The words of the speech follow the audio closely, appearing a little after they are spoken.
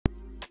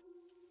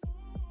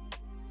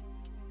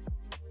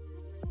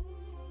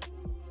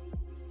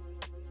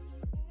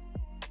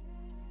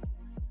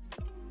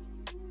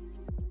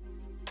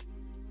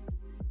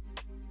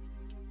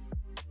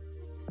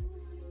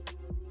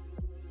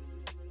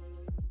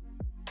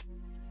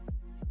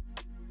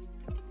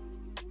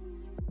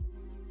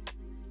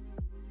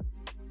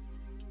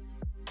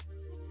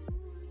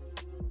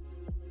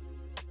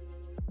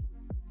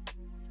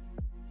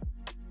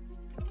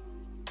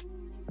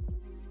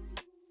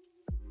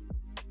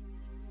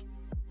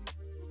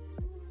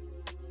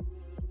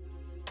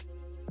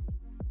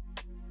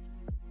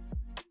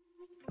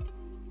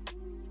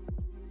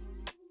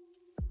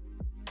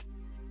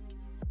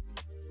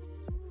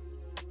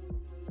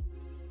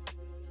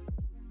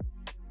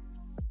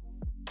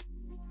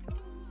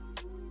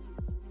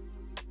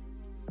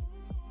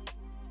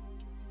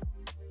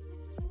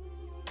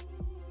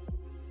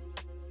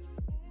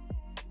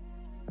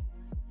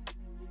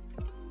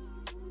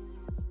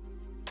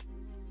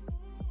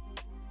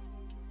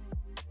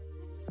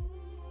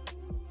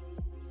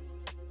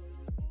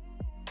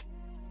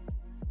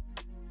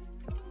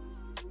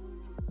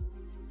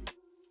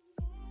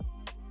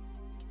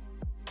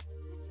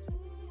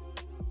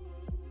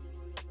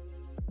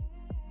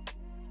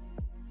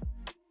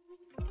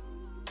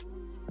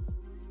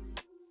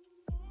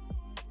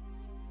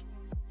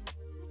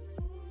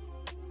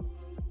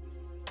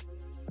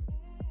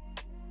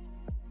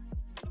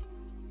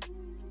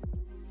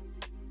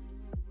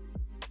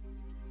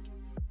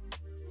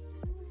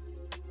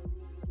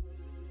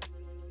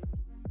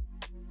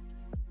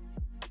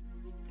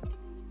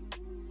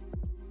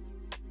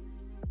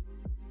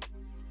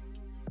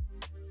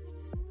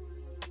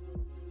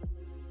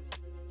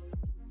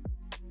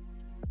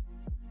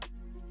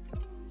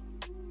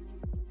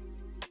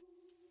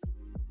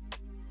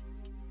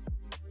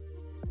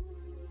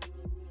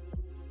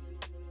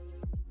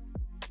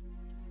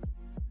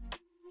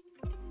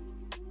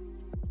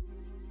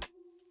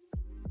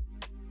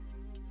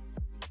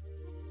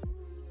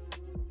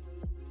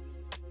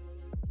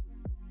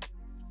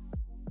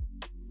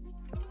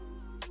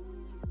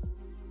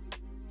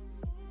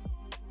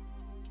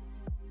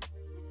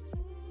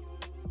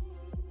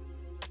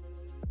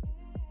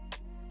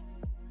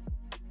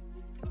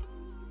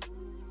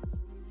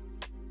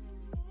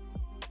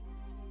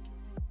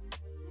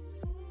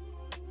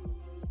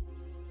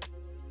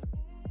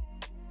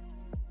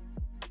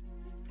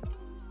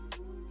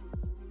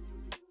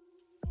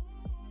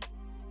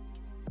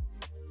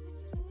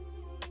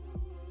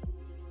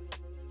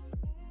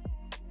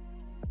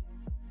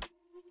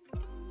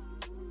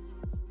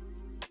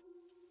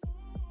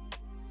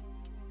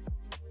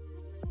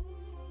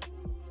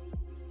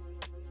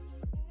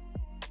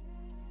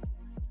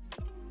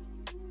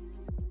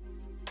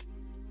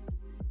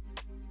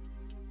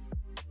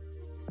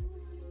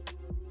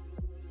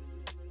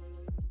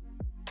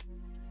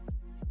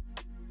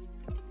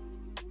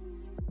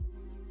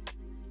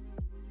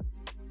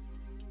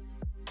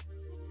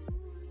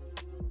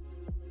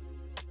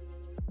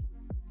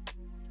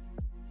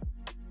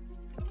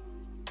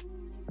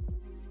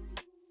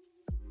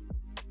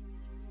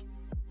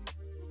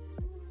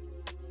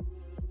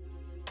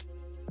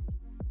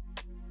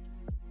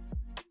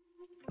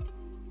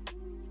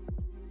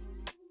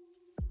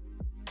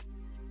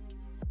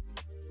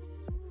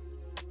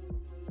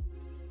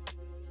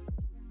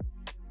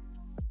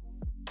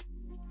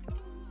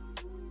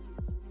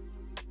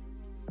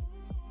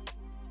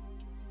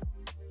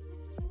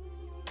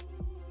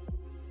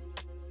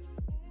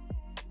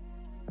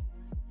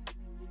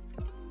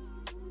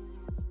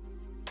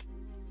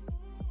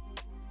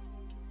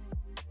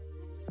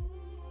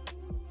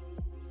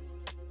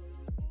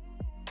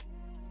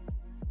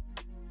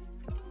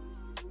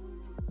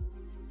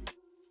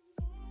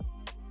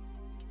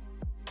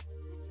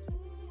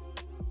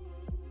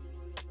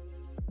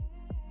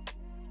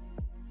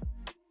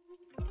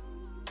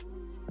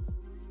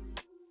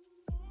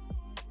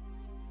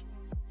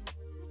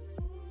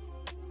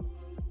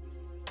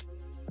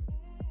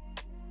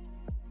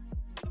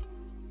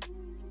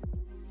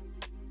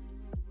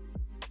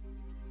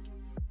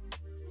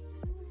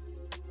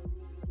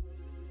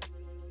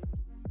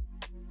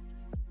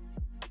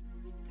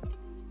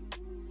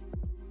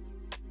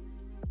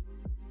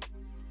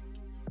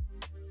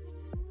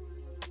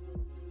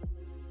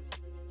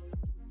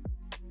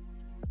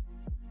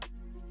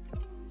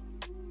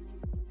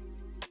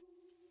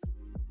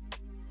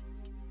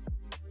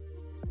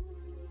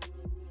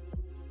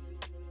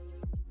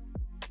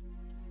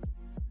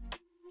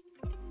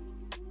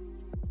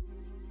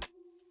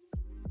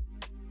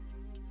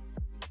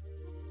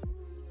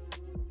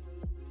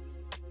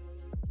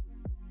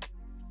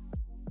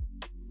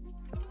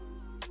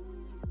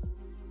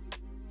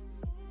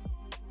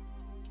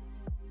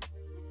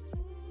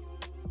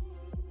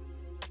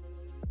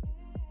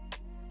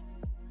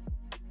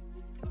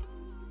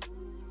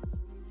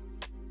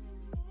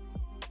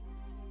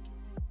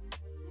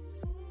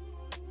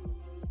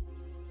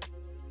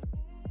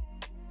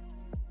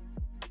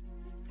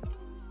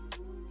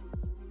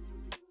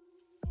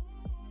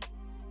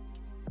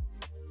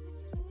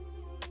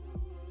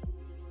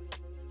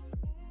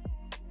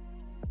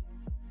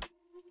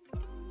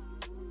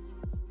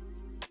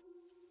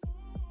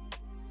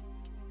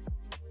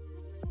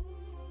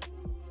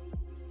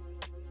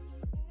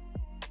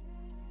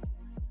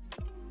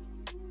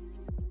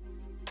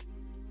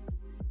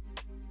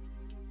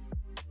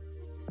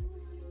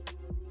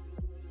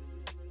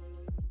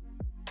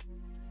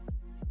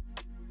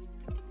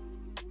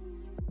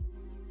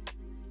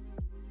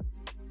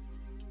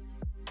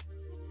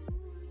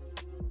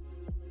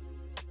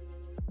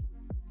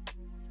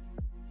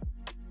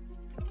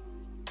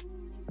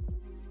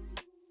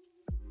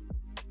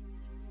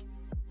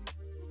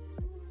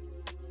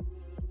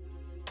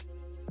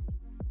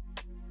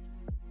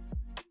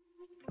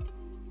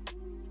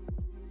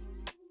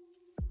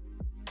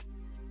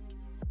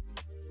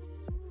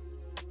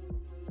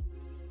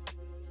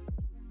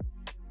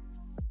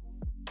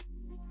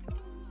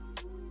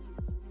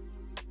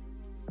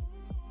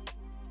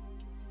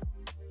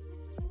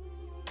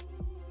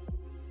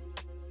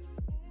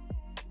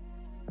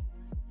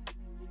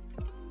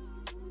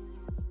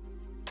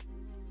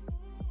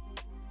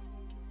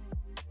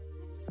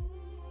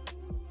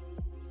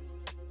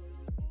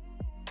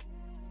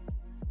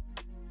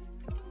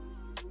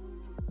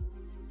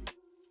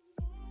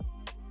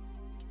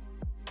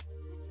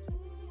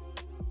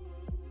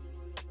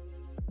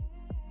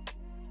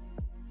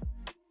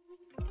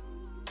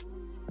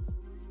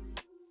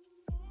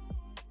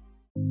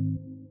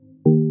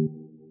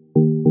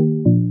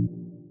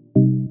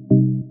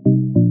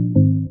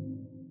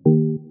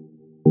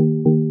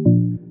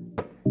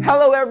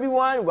Hello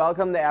everyone,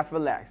 welcome to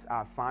FLX,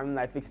 our Farm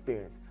Life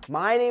Experience.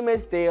 My name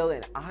is Dale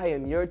and I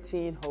am your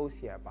teen host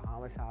here at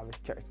Bahamas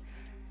Harvest Church.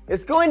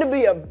 It's going to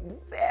be a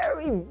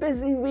very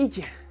busy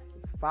weekend.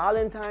 It's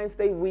Valentine's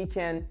Day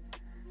weekend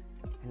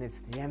and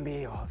it's the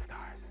NBA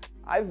All-Stars.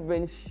 I've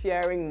been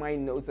sharing my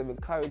notes of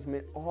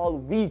encouragement all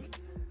week.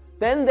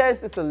 Then there's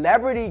the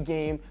celebrity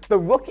game, the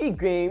rookie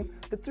game,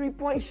 the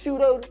three-point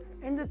shootout,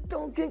 and the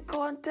dunking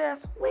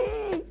contest.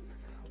 Whee!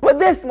 But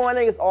this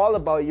morning is all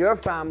about your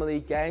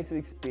family getting to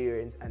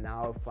experience an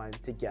hour of fun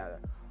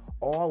together,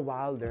 all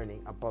while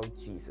learning about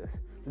Jesus.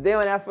 Today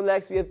on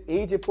FLX, we have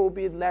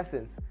age-appropriate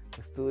lessons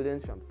for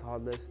students from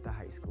toddlers to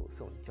high school.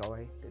 So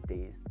enjoy the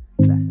day's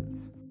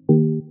lessons.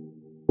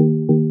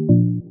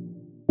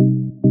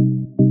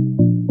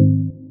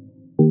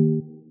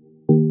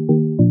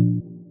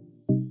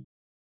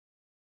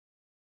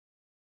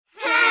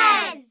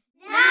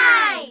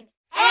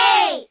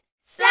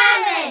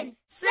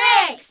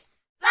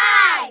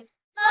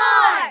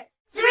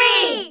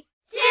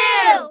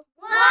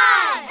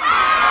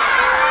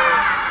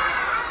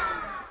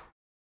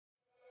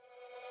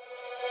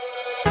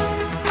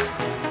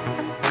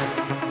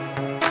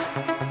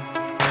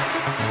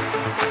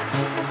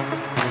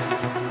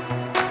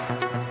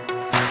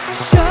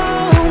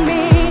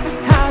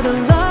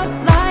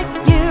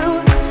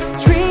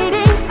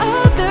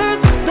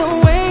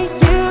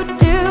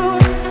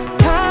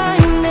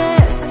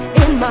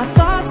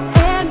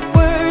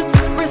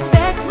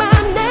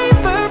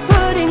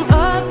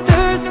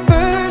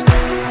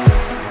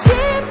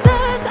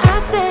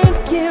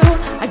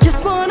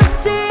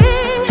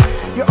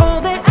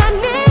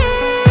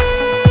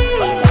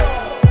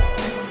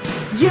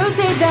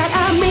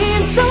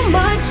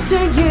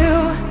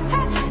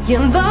 You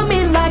love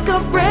me like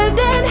a friend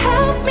and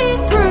help me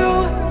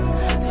through.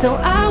 So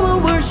I will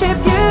worship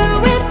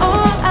you in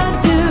all I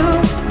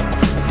do.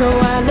 So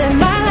I live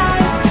my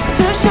life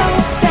to show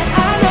that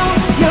I know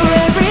you're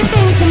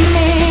everything to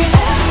me.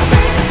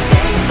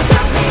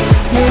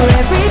 You're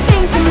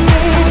everything to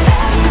me.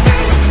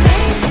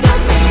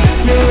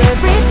 You're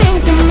everything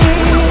to me.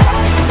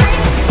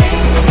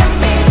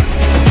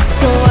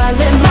 So I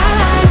live my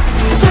life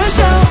to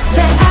show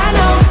that I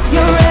know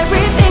you're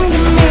everything to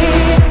me.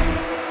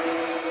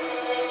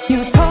 You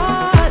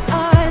taught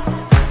us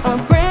a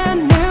brand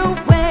new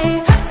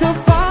way to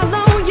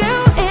follow you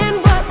in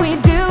what we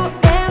do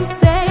and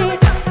say.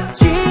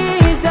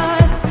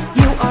 Jesus,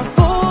 you are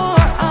for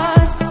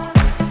us.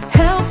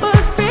 Help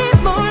us be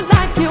more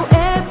like you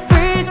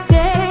every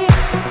day.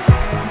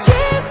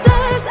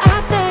 Jesus,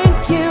 I thank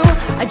you.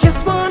 I just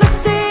want to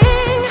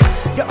sing.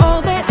 You're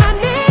all that I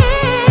need.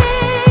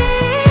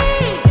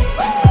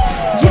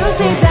 You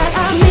say that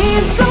I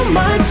mean so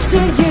much to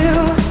you.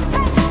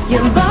 You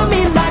love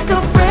me like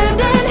a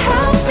friend and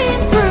help me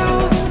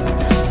through.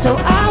 So I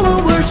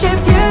will worship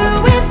you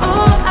in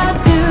all I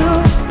do.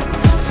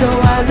 So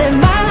I live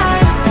my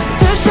life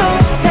to show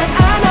that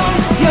I know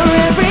you're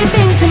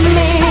everything to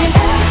me.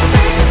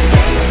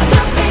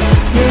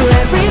 You're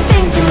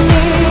everything to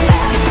me.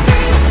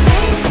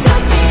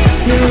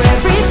 You're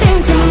everything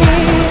to me.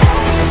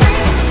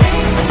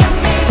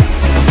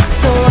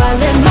 So I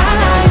live my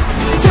life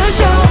to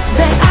show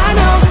that I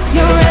know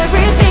you're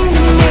everything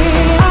to me.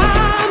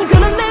 I'm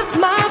gonna lift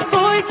my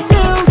voice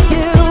to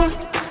you.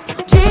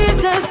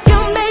 Jesus, you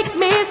make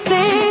me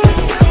sing.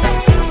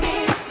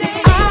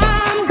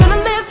 I'm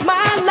gonna live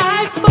my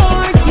life for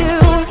you.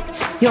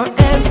 You're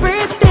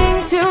everything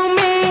to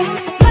me.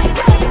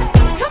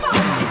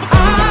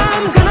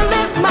 I'm gonna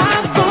lift my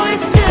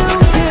voice to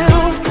you.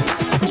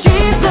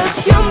 Jesus,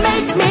 you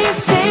make me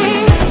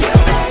sing.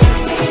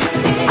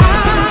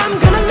 I'm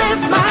gonna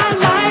live my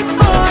life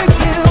for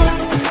you.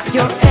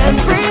 You're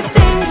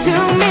everything to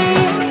me.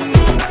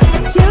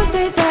 You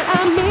say that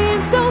I mean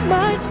so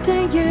much to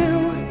you.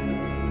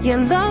 You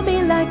love me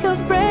like a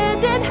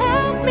friend and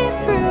help me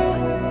through.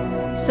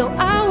 So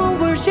I will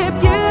worship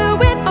you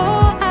in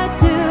all I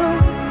do.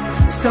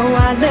 So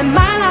I live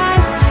my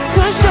life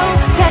to show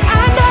that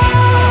I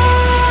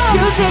know.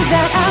 You say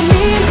that I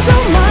mean so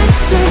much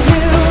to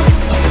you.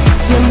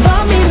 You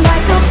love me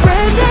like a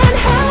friend and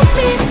help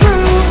me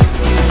through.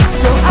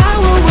 So I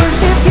will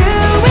worship you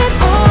in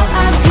all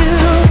I do.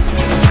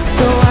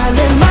 So I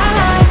live my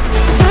life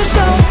to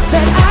show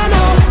that I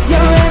know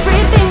you're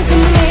everything to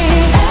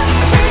me.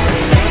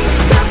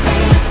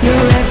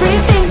 You're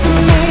everything to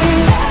me.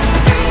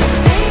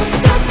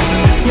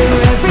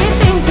 You're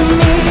everything to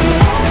me.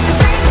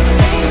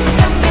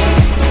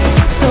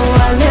 So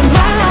I live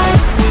my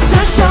life to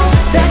show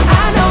that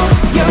I know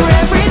you're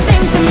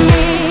everything to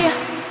me.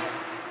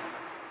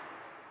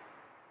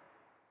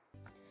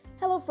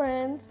 Hello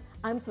friends,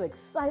 I'm so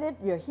excited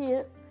you're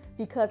here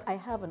because I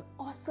have an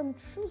awesome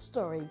true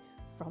story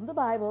from the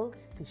Bible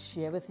to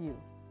share with you.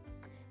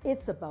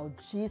 It's about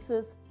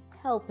Jesus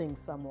helping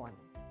someone.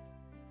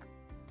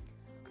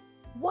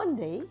 One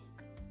day,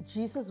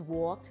 Jesus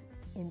walked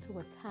into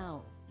a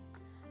town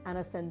and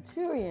a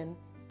centurion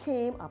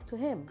came up to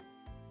him.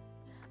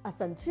 A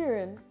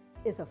centurion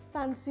is a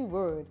fancy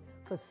word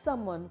for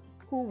someone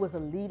who was a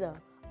leader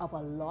of a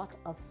lot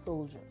of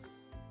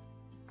soldiers.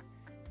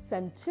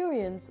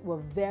 Centurions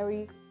were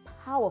very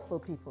powerful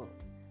people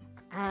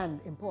and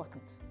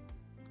important.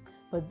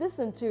 But this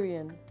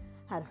centurion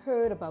had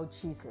heard about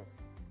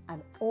Jesus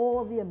and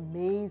all the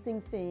amazing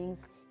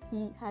things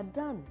he had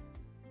done.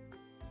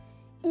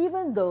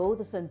 Even though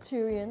the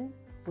centurion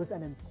was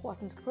an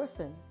important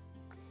person,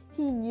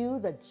 he knew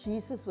that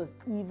Jesus was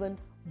even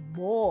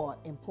more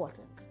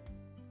important,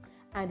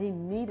 and he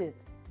needed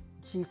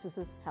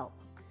Jesus' help.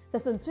 The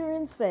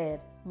centurion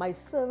said, "My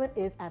servant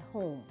is at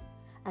home,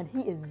 and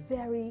he is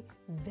very,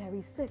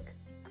 very sick.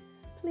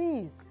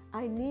 Please,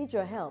 I need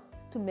your help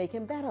to make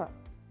him better."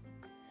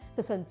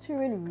 The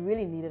centurion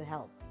really needed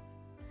help,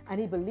 and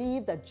he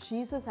believed that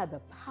Jesus had the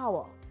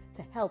power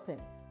to help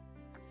him.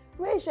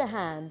 Raise your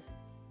hand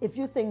if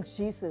you think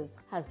Jesus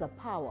has the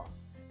power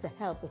to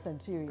help the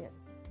centurion.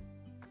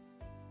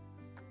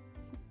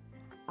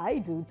 I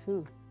do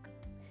too.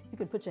 You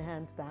can put your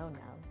hands down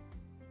now.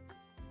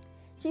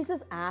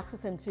 Jesus asked the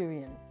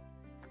centurion,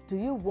 "Do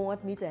you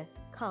want me to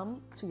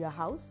come to your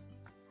house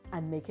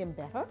and make him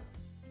better?"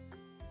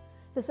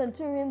 The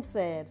centurion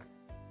said,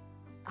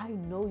 "I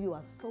know you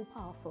are so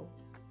powerful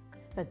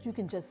that you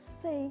can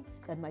just say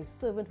that my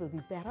servant will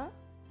be better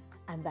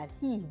and that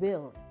he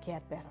will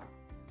get better."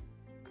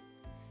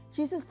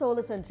 Jesus told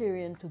the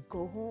centurion to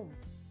go home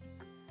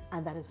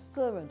and that his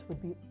servant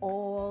would be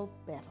all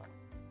better.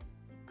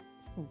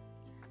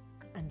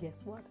 And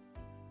guess what?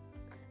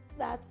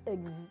 That's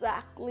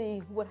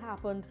exactly what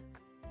happened.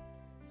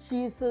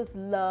 Jesus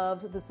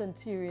loved the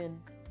centurion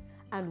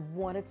and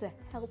wanted to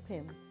help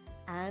him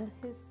and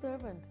his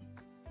servant.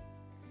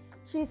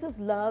 Jesus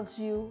loves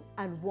you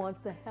and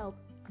wants to help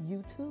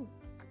you too.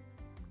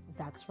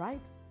 That's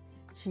right.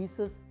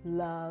 Jesus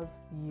loves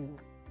you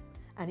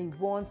and he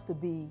wants to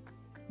be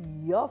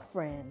your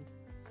friend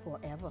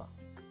forever.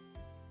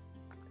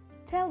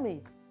 Tell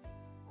me,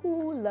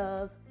 who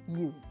loves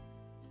you?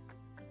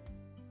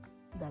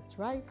 That's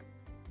right.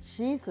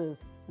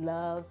 Jesus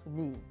loves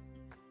me.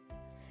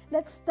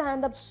 Let's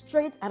stand up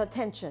straight at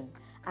attention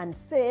and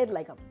say it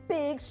like a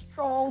big,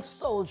 strong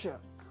soldier.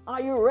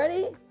 Are you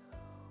ready?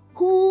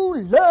 Who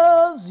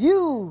loves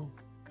you?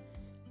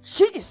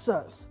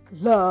 Jesus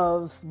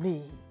loves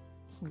me.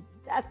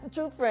 That's the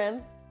truth,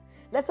 friends.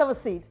 Let's have a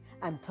seat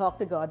and talk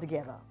to God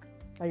together.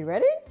 Are you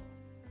ready?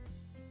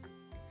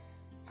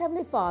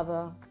 Heavenly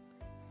Father,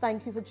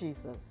 thank you for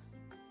Jesus.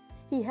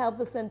 He helped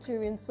the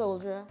centurion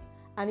soldier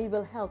and he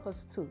will help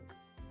us too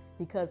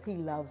because he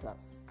loves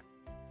us.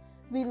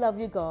 We love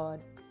you,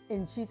 God.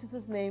 In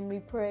Jesus' name we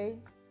pray.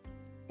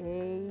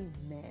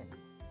 Amen.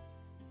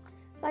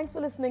 Thanks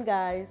for listening,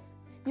 guys.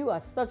 You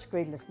are such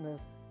great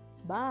listeners.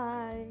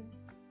 Bye.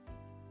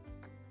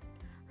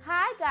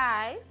 Hi,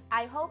 guys.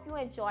 I hope you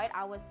enjoyed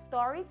our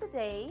story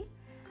today.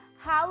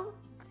 How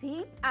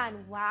deep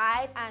and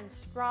wide and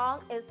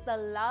strong is the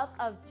love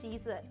of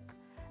Jesus.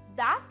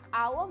 That's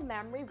our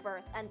memory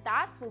verse, and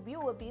that's what we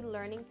will be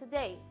learning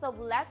today. So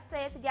let's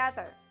say it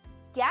together.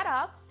 Get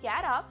up,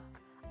 get up.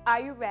 Are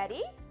you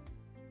ready?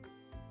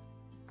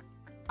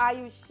 Are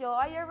you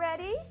sure you're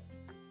ready?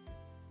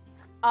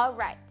 All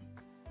right.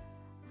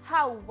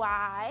 How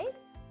wide,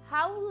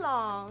 how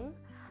long,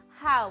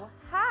 how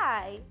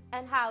high,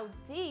 and how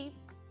deep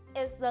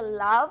is the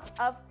love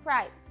of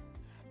Christ?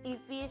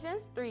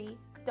 Ephesians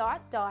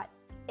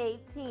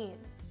 3:18.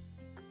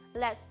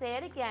 Let's say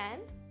it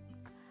again.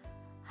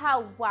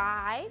 How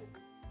wide,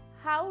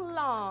 how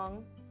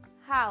long,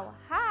 how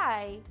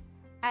high,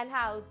 and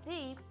how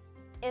deep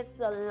is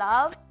the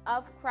love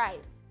of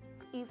Christ?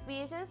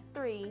 Ephesians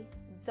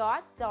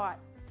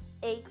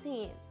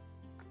 3:18.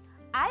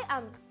 I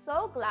am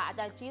so glad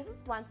that Jesus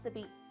wants to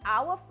be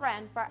our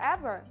friend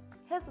forever.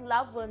 His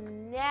love will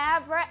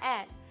never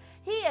end.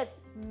 He is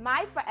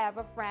my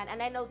forever friend,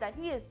 and I know that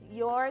he is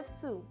yours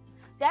too.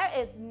 There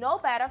is no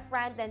better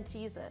friend than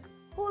Jesus.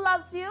 Who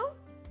loves you?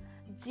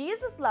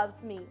 Jesus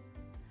loves me.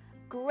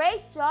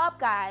 Great job,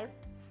 guys.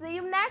 See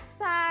you next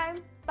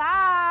time.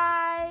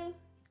 Bye.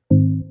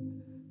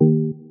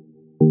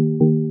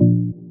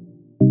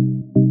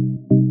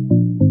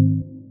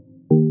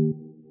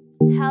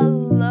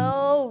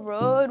 Hello,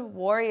 Road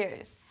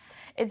Warriors.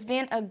 It's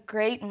been a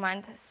great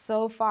month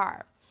so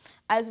far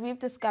as we've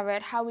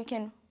discovered how we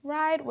can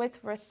ride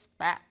with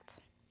respect.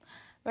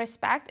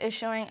 Respect is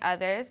showing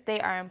others they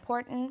are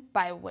important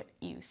by what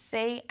you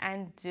say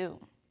and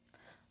do.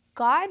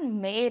 God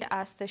made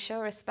us to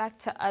show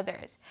respect to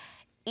others.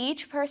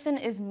 Each person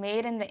is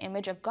made in the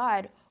image of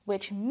God,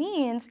 which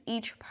means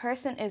each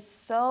person is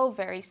so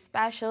very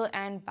special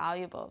and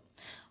valuable.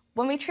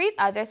 When we treat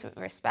others with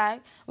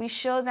respect, we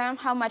show them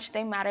how much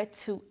they matter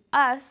to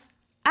us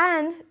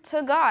and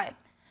to God.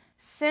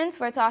 Since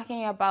we're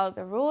talking about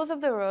the rules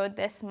of the road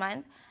this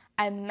month,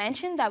 I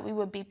mentioned that we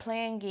would be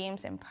playing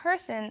games in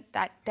person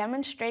that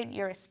demonstrate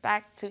your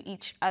respect to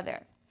each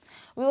other.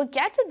 We will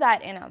get to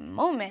that in a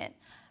moment.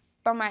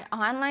 For my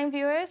online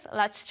viewers,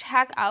 let's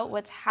check out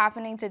what's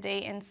happening today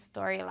in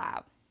Story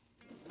Lab.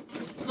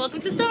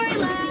 Welcome to Story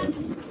Lab!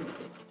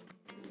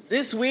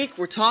 This week,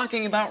 we're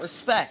talking about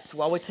respect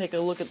while we take a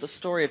look at the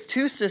story of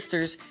two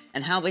sisters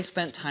and how they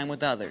spent time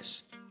with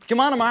others. Come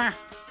on, Amaya!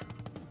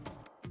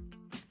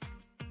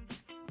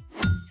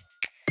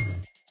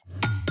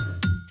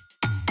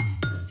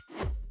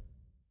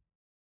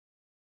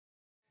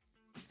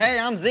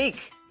 I'm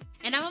Zeke.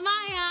 And I'm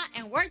Amaya,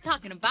 and we're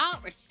talking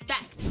about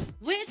respect,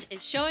 which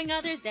is showing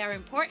others they're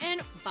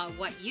important by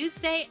what you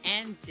say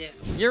and do.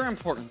 You're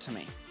important to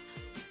me.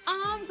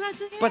 I'm glad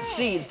to hear But it.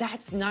 see,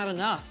 that's not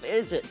enough,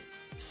 is it?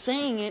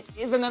 Saying it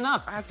isn't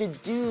enough. I have to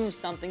do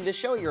something to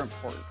show you're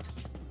important.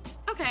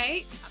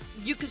 Okay,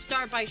 you could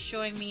start by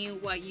showing me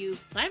what you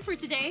planned for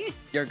today.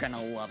 You're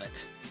gonna love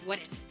it. What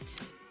is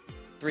it?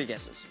 3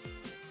 guesses.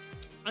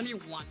 I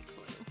need one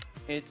clue.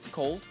 It's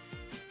cold.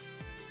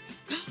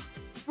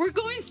 We're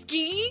going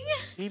skiing?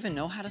 Do you even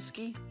know how to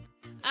ski?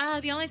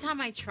 The only time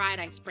I tried,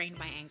 I sprained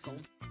my ankle.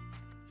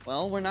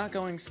 Well, we're not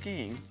going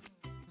skiing.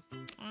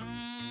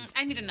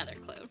 I need another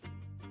clue.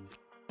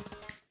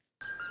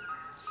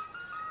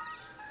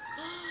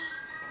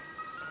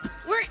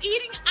 We're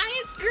eating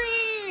ice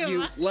cream!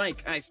 You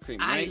like ice cream,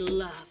 I right?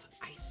 love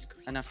ice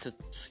cream. Enough to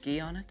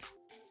ski on it?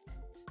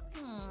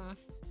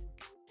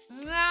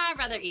 I'd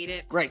rather eat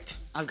it. Great.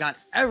 I've got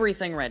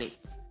everything ready.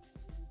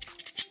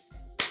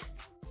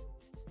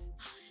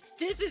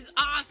 This is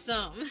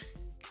awesome.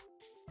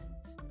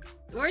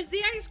 Where's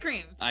the ice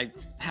cream? I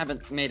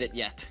haven't made it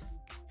yet.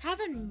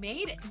 Haven't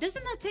made it.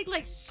 Doesn't that take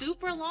like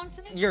super long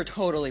to make? You're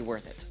totally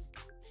worth it.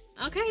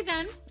 Okay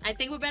then, I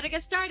think we better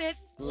get started.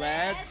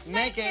 Let's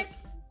make it.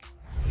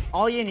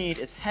 All you need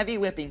is heavy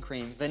whipping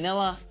cream,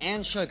 vanilla,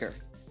 and sugar.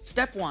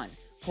 Step 1,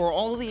 pour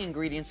all the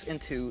ingredients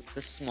into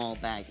the small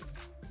baggie.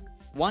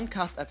 1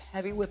 cup of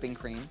heavy whipping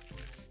cream,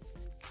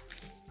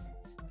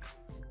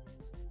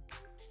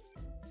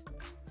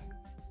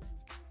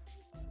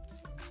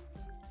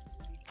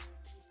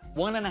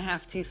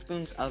 1.5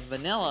 teaspoons of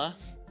vanilla,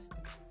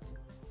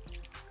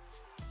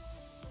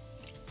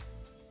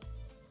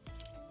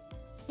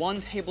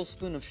 1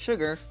 tablespoon of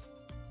sugar.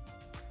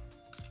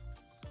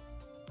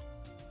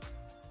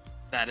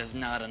 That is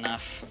not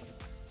enough.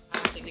 I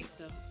don't think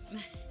so.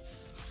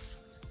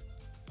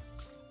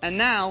 And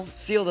now,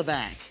 seal the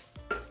bag.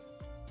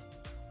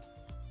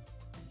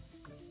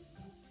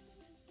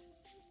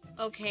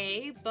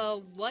 Okay,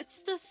 but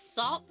what's the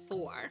salt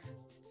for?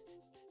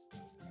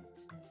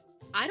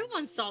 I don't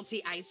want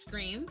salty ice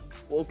cream.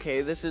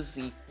 Okay, this is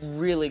the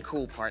really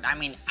cool part. I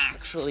mean,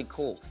 actually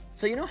cool.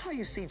 So you know how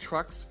you see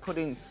trucks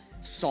putting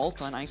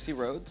salt on icy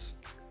roads?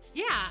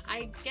 Yeah,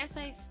 I guess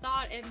I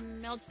thought it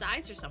melts the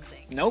ice or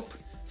something. Nope.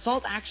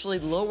 Salt actually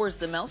lowers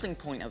the melting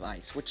point of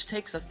ice, which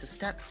takes us to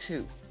step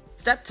 2.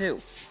 Step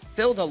 2,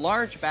 fill the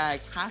large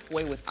bag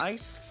halfway with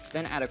ice,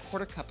 then add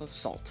 1/4 cup of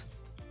salt.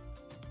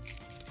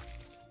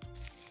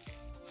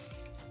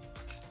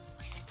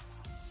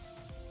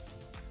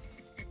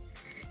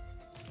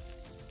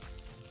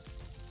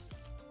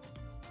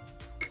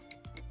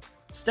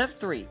 Step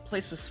 3,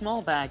 place a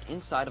small bag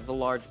inside of the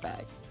large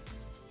bag.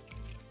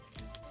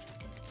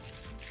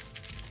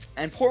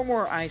 And pour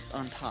more ice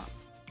on top.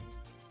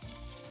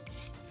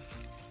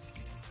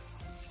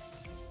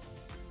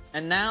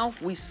 And now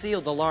we seal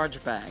the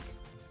large bag.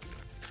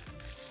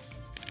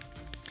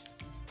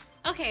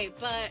 Okay,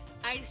 but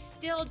I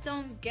still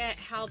don't get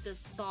how the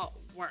salt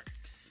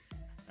works.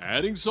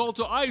 Adding salt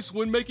to ice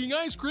when making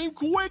ice cream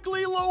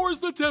quickly lowers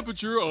the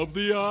temperature of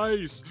the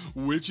ice,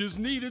 which is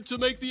needed to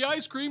make the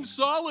ice cream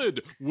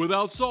solid.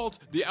 Without salt,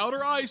 the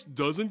outer ice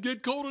doesn't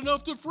get cold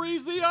enough to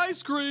freeze the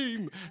ice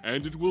cream,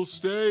 and it will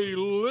stay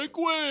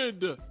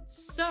liquid.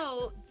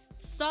 So,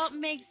 salt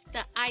makes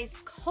the ice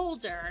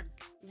colder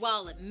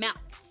while it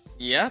melts.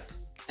 Yep.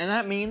 And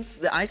that means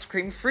the ice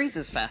cream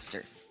freezes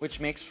faster, which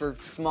makes for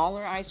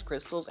smaller ice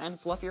crystals and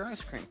fluffier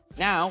ice cream.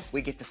 Now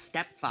we get to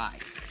step 5.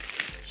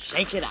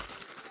 Shake it up.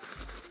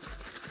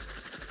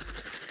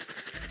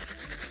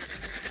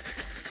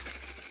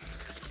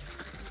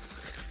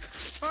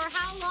 For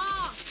how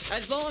long?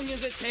 As long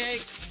as it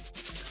takes.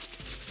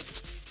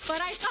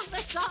 But I thought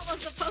the salt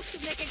was supposed to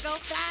make it go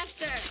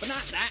faster. But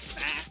not that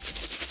fast.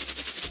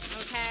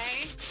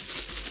 Okay.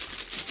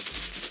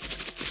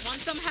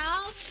 Want some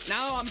help?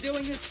 No, I'm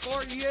doing this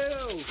for you.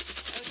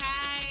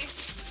 Okay.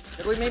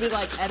 Could we maybe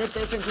like edit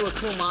this into a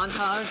cool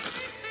montage?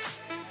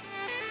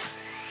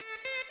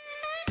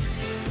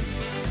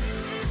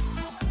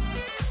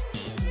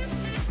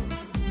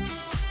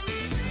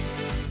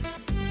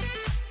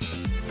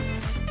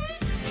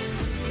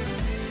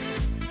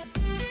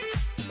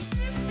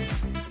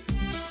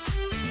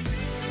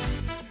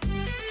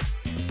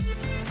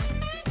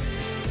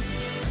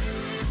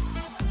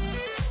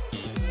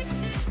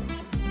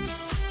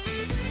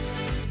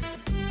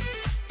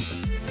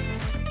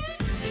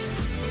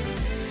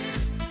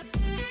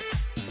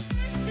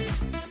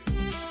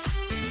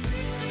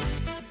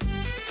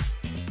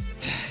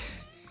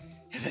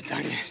 Is it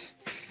done yet?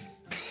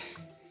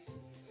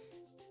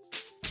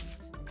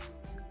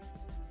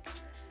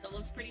 It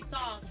looks pretty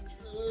soft.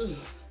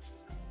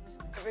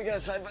 I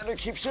guess I better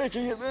keep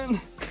shaking it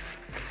then.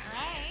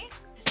 Alright.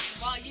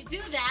 While you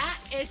do that,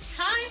 it's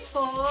time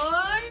for...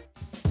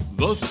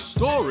 The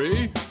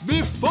story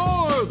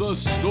before the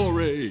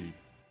story.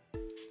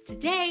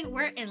 Today,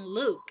 we're in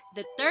Luke,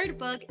 the 3rd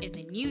book in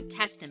the New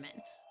Testament.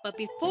 But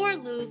before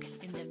Luke,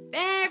 in the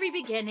very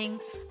beginning,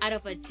 out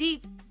of a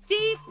deep,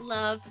 deep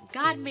love,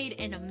 God made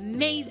an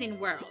amazing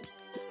world.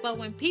 But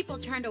when people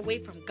turned away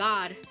from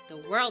God, the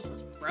world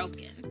was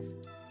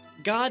broken.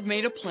 God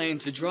made a plan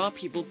to draw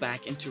people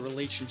back into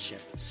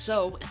relationship.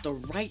 So, at the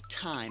right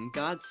time,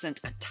 God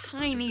sent a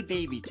tiny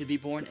baby to be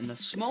born in the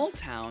small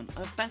town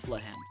of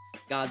Bethlehem,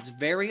 God's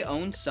very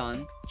own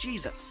son,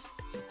 Jesus.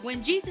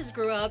 When Jesus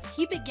grew up,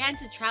 he began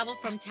to travel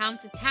from town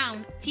to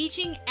town,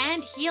 teaching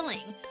and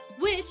healing,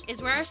 which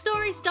is where our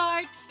story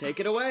starts. Take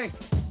it away.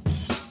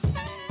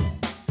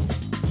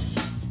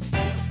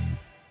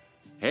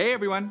 Hey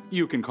everyone,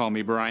 you can call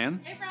me Brian.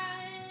 Hey, Brian.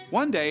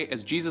 One day,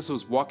 as Jesus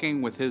was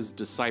walking with his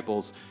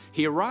disciples,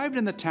 he arrived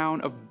in the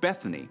town of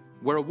Bethany,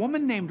 where a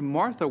woman named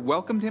Martha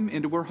welcomed him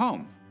into her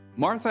home.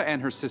 Martha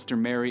and her sister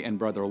Mary and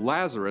brother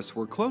Lazarus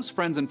were close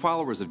friends and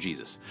followers of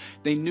Jesus.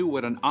 They knew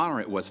what an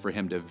honor it was for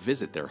him to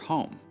visit their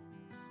home.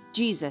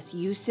 Jesus,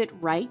 you sit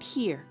right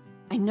here.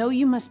 I know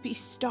you must be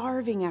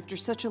starving after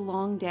such a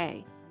long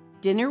day.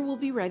 Dinner will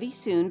be ready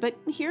soon, but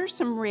here are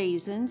some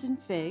raisins and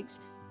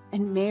figs.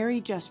 And Mary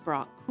just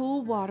brought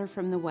cool water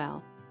from the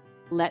well.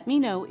 Let me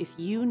know if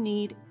you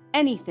need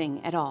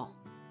anything at all.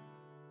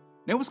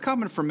 It was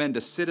common for men to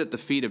sit at the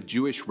feet of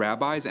Jewish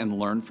rabbis and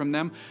learn from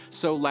them,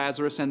 so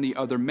Lazarus and the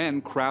other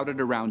men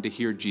crowded around to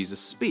hear Jesus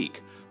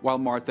speak, while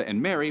Martha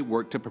and Mary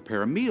worked to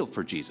prepare a meal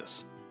for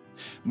Jesus.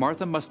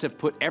 Martha must have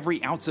put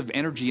every ounce of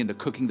energy into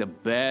cooking the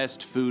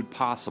best food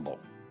possible.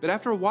 But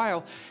after a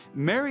while,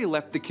 Mary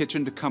left the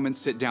kitchen to come and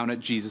sit down at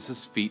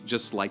Jesus' feet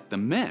just like the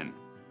men.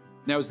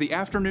 Now, as the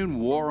afternoon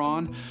wore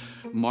on,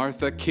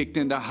 Martha kicked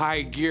into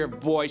high gear.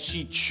 Boy,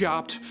 she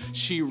chopped,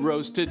 she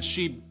roasted,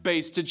 she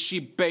basted, she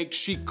baked,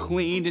 she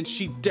cleaned, and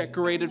she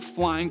decorated,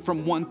 flying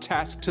from one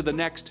task to the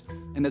next.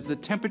 And as the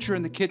temperature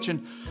in the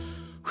kitchen,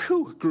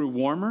 grew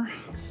warmer,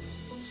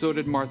 so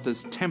did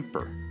Martha's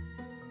temper.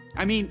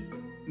 I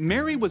mean,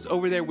 Mary was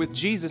over there with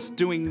Jesus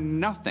doing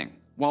nothing,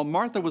 while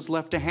Martha was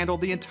left to handle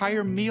the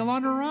entire meal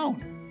on her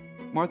own.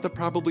 Martha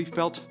probably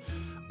felt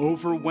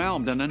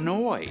overwhelmed and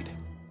annoyed.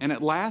 And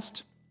at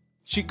last,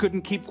 she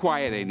couldn't keep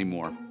quiet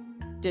anymore.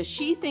 Does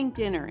she think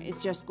dinner is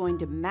just going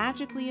to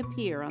magically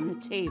appear on the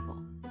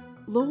table?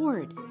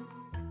 Lord.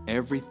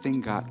 Everything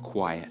got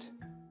quiet.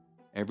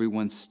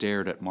 Everyone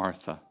stared at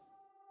Martha.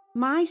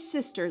 My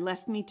sister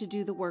left me to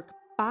do the work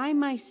by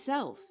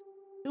myself.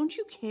 Don't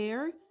you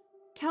care?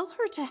 Tell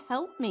her to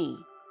help me.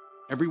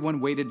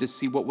 Everyone waited to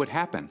see what would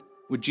happen.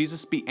 Would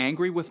Jesus be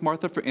angry with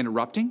Martha for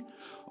interrupting?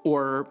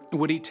 Or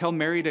would he tell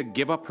Mary to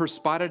give up her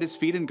spot at his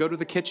feet and go to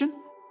the kitchen?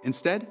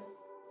 Instead,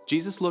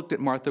 Jesus looked at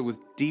Martha with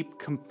deep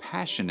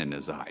compassion in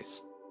his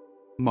eyes.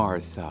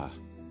 Martha,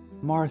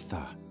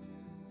 Martha,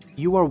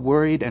 you are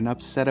worried and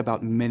upset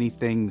about many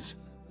things,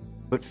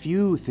 but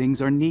few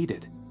things are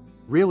needed.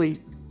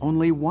 Really,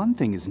 only one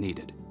thing is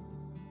needed.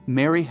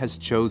 Mary has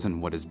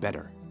chosen what is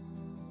better,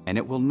 and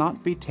it will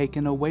not be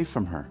taken away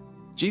from her.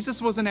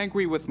 Jesus wasn't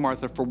angry with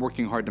Martha for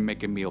working hard to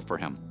make a meal for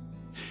him.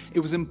 It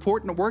was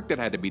important work that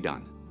had to be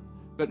done.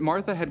 But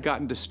Martha had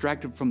gotten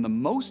distracted from the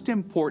most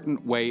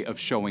important way of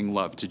showing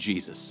love to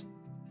Jesus,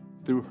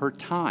 through her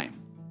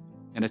time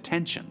and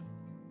attention.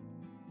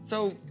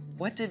 So,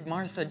 what did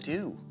Martha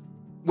do?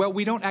 Well,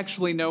 we don't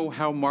actually know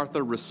how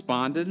Martha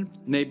responded.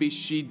 Maybe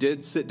she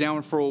did sit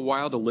down for a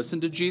while to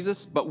listen to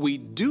Jesus, but we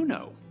do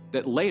know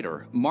that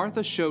later,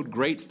 Martha showed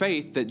great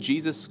faith that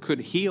Jesus could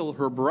heal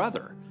her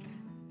brother.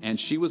 And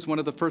she was one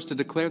of the first to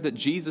declare that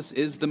Jesus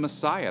is the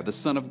Messiah, the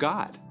Son of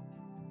God.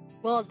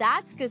 Well,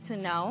 that's good to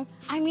know.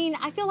 I mean,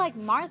 I feel like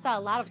Martha a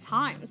lot of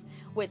times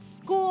with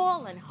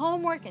school and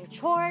homework and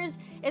chores,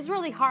 it's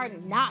really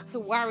hard not to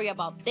worry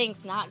about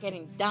things not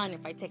getting done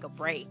if I take a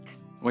break.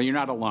 Well, you're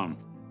not alone.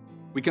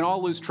 We can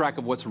all lose track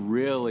of what's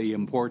really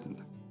important.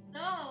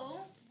 So,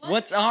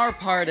 What's our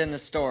part in the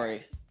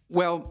story?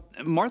 Well,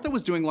 Martha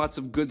was doing lots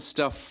of good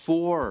stuff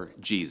for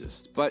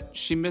Jesus, but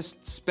she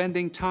missed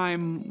spending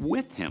time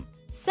with him.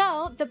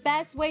 So, the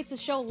best way to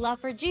show love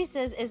for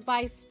Jesus is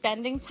by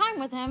spending time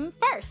with him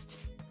first.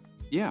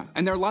 Yeah,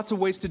 and there are lots of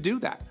ways to do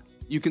that.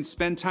 You can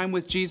spend time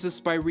with Jesus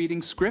by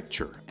reading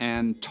scripture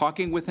and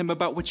talking with him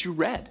about what you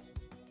read.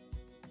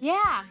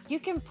 Yeah, you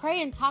can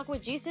pray and talk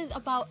with Jesus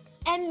about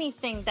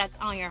anything that's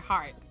on your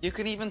heart. You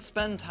can even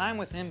spend time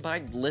with him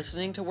by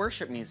listening to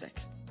worship music.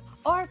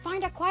 Or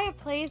find a quiet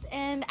place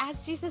and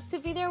ask Jesus to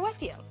be there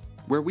with you.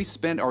 Where we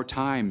spend our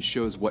time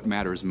shows what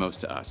matters most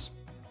to us.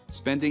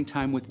 Spending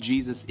time with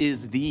Jesus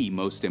is the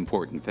most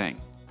important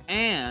thing.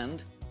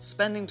 And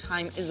spending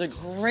time is a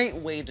great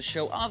way to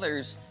show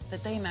others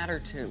that they matter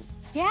too.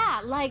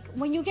 Yeah, like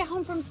when you get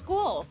home from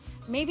school,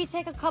 maybe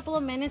take a couple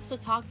of minutes to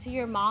talk to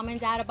your mom and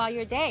dad about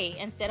your day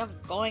instead of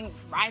going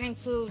right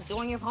into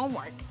doing your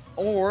homework.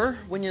 Or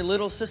when your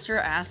little sister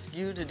asks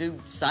you to do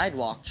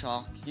sidewalk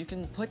chalk, you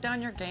can put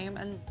down your game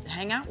and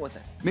hang out with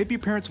her. Maybe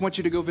your parents want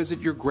you to go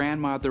visit your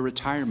grandma at the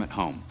retirement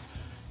home.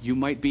 You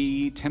might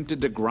be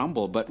tempted to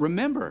grumble, but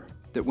remember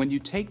that when you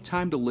take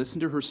time to listen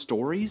to her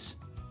stories,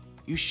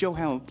 you show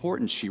how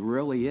important she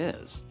really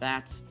is.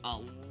 That's a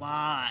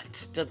lot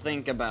to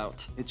think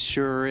about. It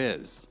sure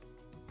is.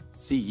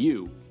 See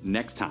you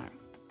next time.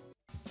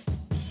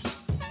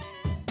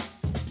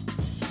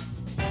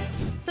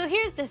 So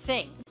here's the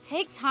thing.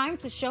 take time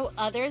to show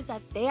others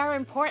that they are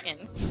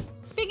important.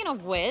 Speaking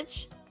of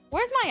which,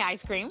 where's my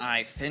ice cream?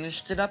 I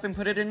finished it up and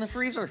put it in the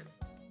freezer.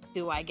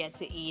 Do I get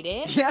to eat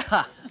it?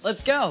 Yeah,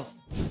 let's go.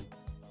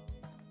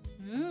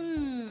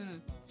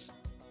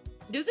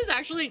 This is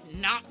actually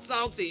not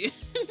salty.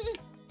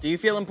 Do you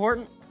feel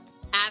important?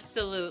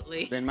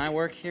 Absolutely. Then my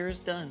work here is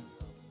done.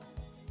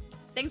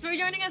 Thanks for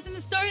joining us in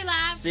the Story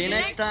Lab. See you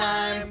next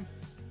time.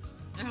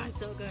 Ah,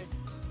 so good.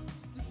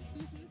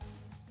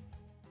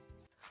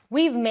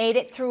 We've made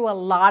it through a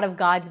lot of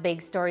God's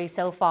big stories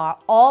so far,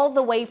 all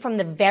the way from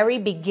the very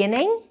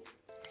beginning.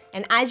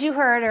 And as you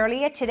heard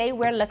earlier, today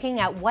we're looking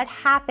at what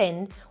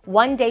happened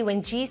one day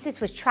when Jesus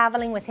was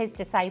traveling with his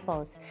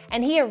disciples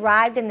and he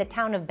arrived in the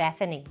town of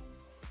Bethany.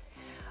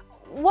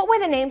 What were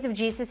the names of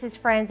Jesus'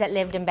 friends that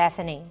lived in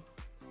Bethany?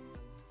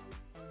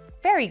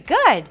 Very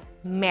good.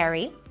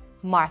 Mary,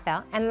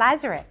 Martha, and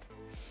Lazarus.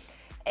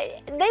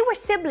 They were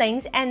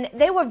siblings and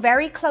they were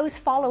very close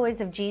followers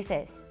of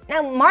Jesus.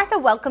 Now, Martha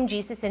welcomed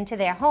Jesus into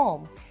their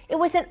home. It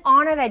was an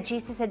honor that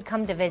Jesus had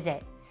come to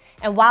visit.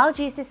 And while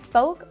Jesus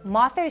spoke,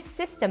 Martha's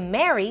sister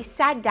Mary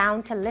sat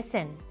down to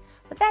listen.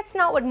 But that's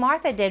not what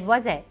Martha did,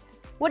 was it?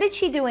 What did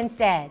she do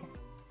instead?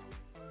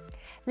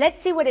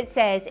 Let's see what it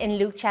says in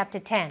Luke chapter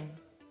 10.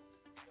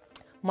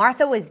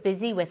 Martha was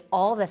busy with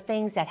all the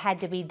things that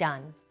had to be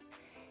done.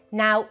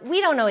 Now,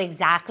 we don't know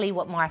exactly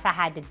what Martha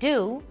had to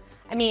do.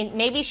 I mean,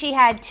 maybe she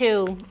had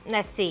to,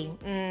 let's see,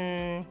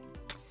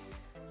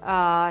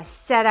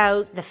 set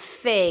out the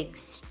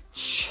figs,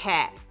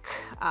 check.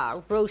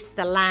 Roast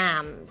the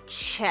lamb,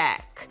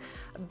 check.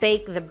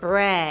 Bake the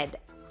bread,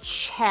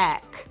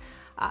 check.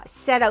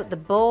 Set out the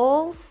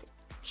bowls,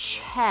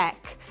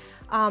 check.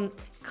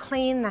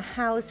 Clean the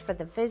house for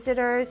the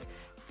visitors,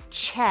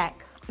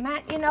 check.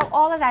 Matt, you know,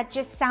 all of that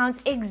just sounds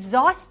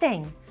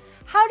exhausting.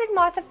 How did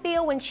Martha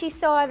feel when she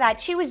saw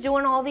that she was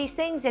doing all these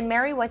things and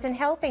Mary wasn't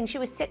helping? She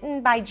was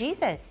sitting by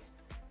Jesus.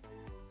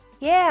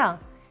 Yeah.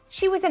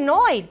 She was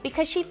annoyed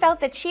because she felt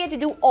that she had to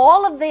do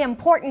all of the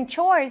important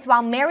chores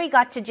while Mary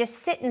got to just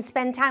sit and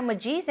spend time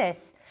with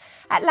Jesus.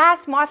 At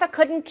last, Martha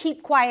couldn't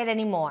keep quiet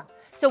anymore.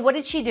 So what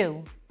did she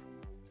do?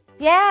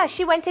 Yeah,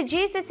 she went to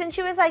Jesus and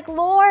she was like,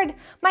 Lord,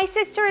 my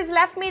sister has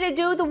left me to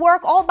do the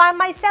work all by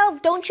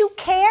myself. Don't you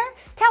care?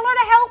 Tell her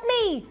to help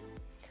me.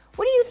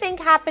 What do you think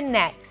happened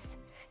next?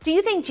 Do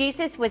you think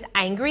Jesus was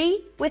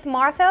angry with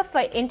Martha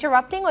for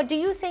interrupting, or do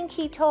you think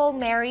he told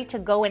Mary to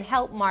go and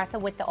help Martha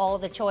with all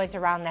the chores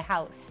around the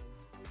house?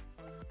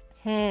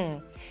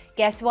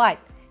 Guess what?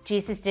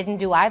 Jesus didn't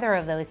do either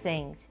of those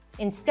things.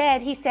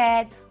 Instead, he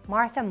said,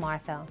 Martha,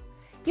 Martha,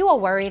 you are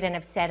worried and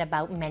upset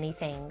about many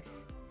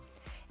things.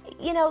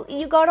 You know,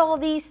 you got all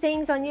these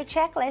things on your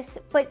checklist,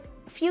 but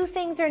few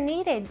things are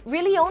needed.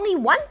 Really, only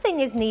one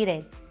thing is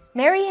needed.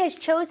 Mary has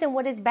chosen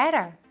what is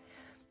better.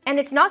 And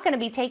it's not going to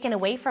be taken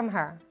away from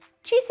her.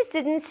 Jesus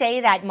didn't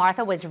say that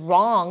Martha was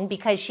wrong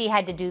because she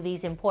had to do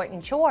these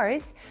important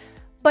chores,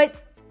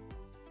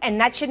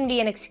 and that shouldn't be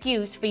an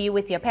excuse for you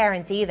with your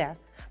parents either.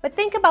 But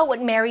think about what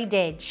Mary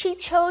did. She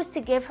chose to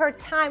give her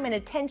time and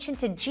attention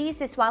to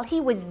Jesus while he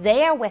was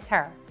there with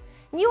her.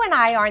 And you and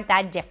I aren't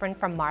that different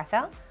from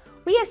Martha.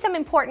 We have some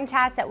important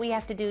tasks that we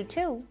have to do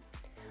too.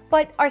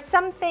 But are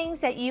some things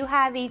that you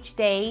have each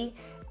day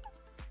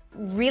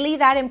really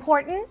that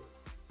important?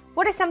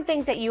 What are some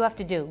things that you have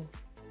to do?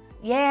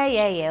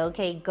 Yeah,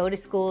 okay, go to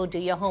school, do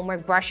your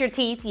homework, brush your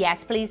teeth,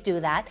 yes, please do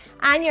that,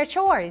 and your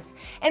chores.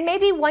 And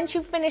maybe once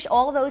you finish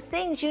all those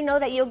things, you know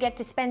that you'll get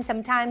to spend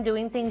some time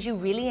doing things you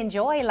really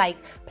enjoy, like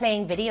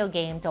playing video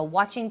games or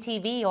watching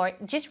TV or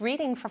just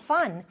reading for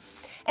fun.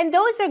 And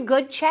those are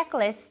good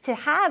checklists to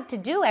have to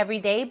do every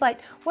day, but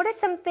what are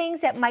some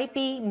things that might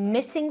be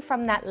missing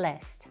from that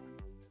list?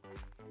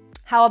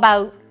 How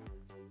about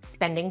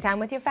spending time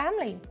with your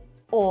family?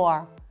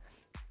 Or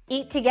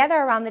eat together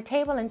around the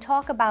table and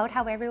talk about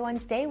how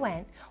everyone's day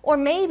went. Or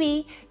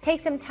maybe take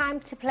some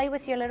time to play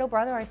with your little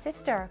brother or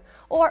sister.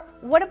 Or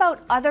what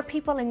about other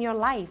people in your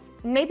life?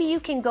 Maybe you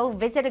can go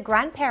visit a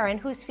grandparent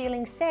who's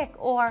feeling sick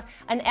or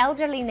an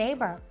elderly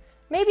neighbor.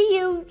 Maybe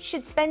you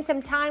should spend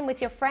some time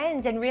with your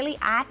friends and really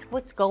ask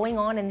what's going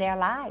on in their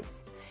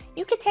lives.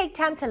 You could take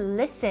time to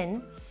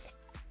listen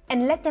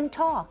and let them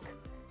talk.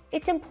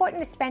 It's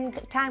important to spend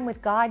time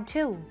with God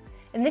too.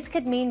 And this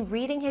could mean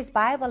reading his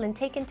Bible and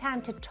taking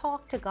time to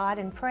talk to God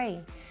and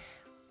pray.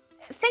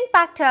 Think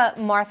back to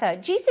Martha.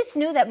 Jesus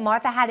knew that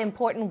Martha had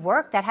important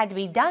work that had to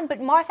be done, but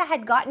Martha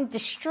had gotten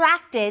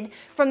distracted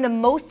from the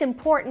most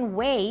important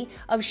way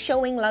of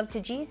showing love to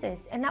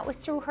Jesus, and that was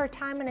through her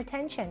time and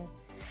attention.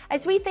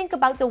 As we think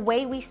about the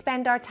way we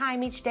spend our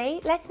time each day,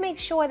 let's make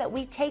sure that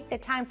we take the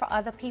time for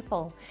other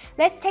people.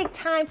 Let's take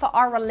time for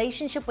our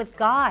relationship with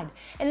God.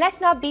 And let's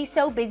not be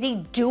so busy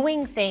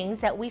doing things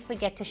that we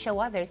forget to show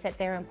others that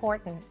they're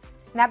important.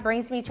 And that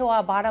brings me to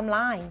our bottom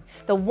line.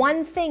 The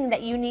one thing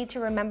that you need to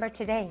remember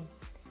today.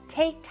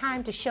 Take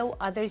time to show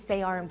others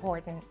they are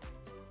important.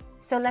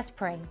 So let's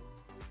pray.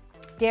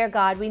 Dear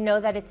God, we know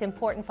that it's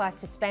important for us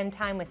to spend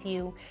time with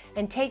you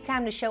and take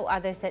time to show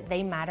others that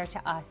they matter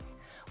to us.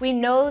 We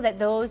know that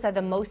those are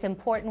the most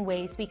important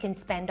ways we can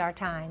spend our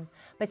time,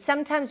 but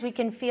sometimes we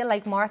can feel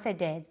like Martha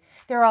did.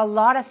 There are a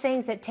lot of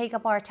things that take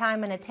up our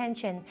time and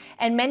attention,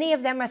 and many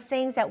of them are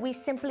things that we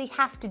simply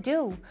have to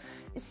do.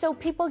 So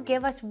please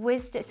give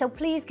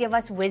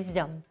us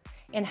wisdom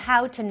in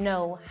how to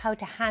know how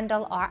to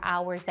handle our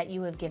hours that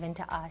you have given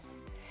to us.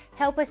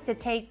 Help us to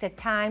take the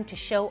time to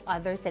show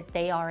others that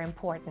they are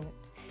important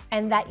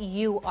and that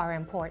you are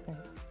important.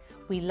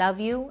 We love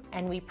you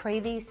and we pray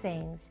these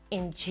things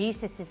in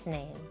Jesus'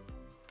 name.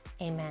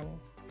 Amen.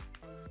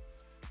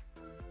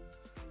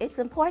 It's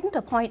important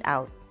to point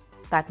out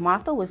that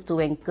Martha was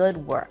doing good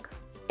work,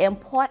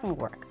 important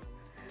work.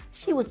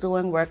 She was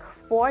doing work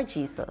for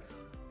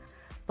Jesus.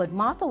 But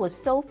Martha was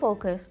so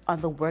focused on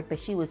the work that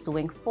she was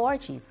doing for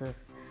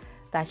Jesus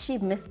that she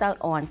missed out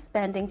on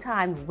spending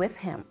time with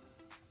him.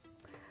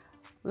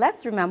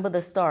 Let's remember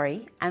the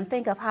story and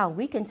think of how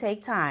we can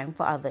take time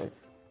for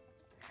others.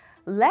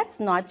 Let's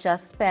not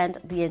just spend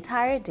the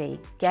entire day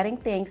getting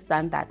things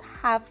done that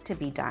have to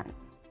be done.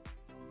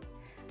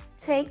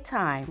 Take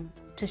time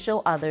to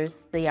show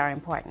others they are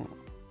important.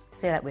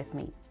 Say that with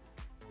me.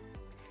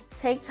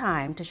 Take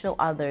time to show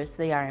others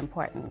they are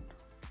important.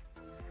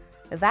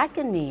 That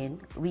can mean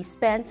we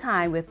spend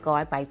time with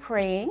God by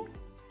praying,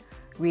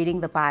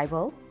 reading the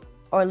Bible,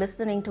 or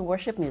listening to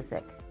worship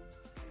music.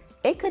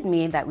 It could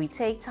mean that we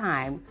take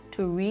time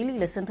to really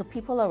listen to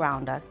people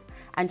around us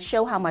and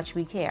show how much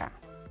we care.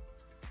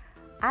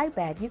 I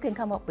bet you can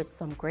come up with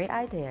some great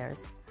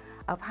ideas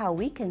of how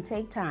we can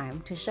take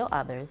time to show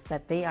others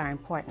that they are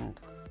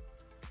important.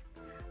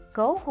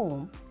 Go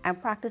home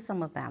and practice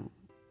some of them,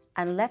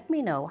 and let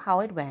me know how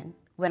it went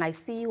when I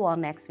see you all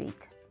next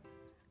week.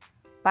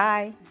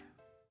 Bye.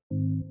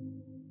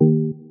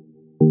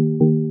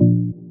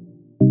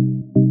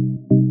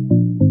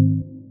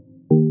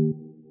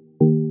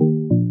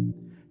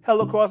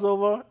 Hello,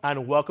 Crossover,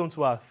 and welcome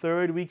to our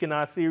third week in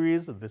our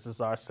series, This is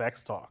Our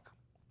Sex Talk.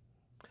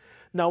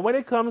 Now, when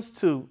it comes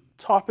to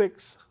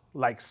topics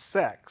like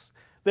sex,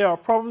 there are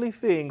probably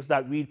things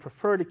that we'd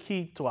prefer to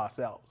keep to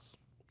ourselves.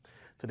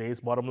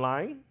 Today's bottom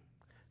line: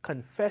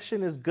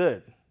 confession is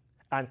good,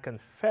 and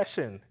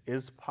confession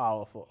is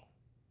powerful.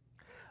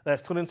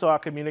 Let's tune into our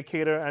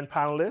communicator and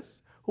panelists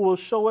who will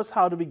show us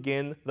how to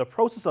begin the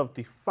process of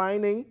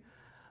defining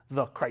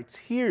the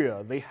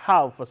criteria they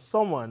have for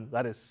someone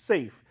that is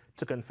safe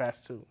to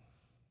confess to.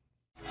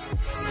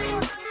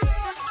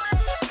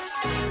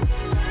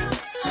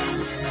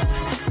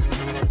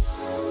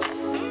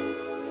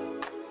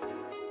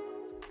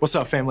 What's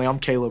up, family? I'm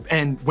Caleb.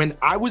 And when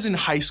I was in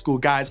high school,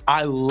 guys,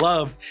 I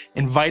loved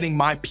inviting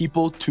my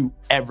people to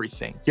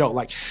everything. Yo,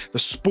 like the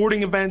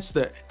sporting events,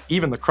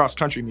 even the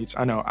cross-country meets.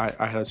 I know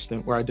I had a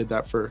stint where I did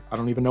that for, I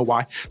don't even know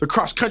why. The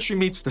cross-country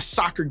meets, the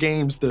soccer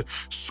games, the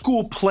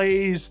school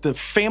plays, the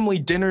family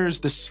dinners,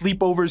 the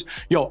sleepovers.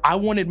 Yo, I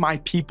wanted my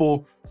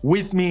people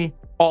with me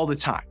all the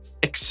time,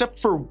 except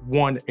for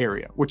one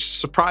area, which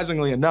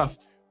surprisingly enough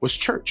was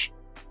church.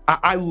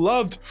 I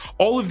loved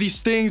all of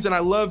these things, and I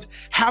loved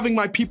having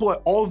my people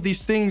at all of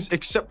these things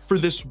except for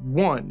this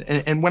one.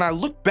 And when I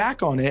look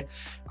back on it,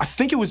 I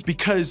think it was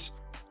because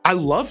I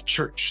loved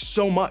church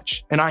so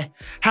much, and I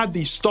had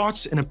these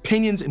thoughts and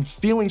opinions and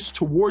feelings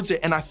towards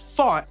it. And I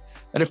thought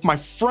that if my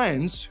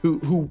friends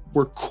who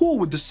were cool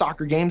with the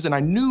soccer games, and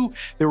I knew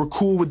they were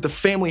cool with the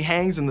family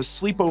hangs and the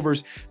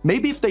sleepovers,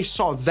 maybe if they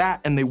saw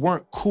that and they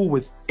weren't cool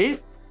with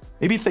it,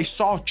 maybe if they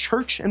saw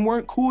church and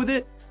weren't cool with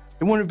it,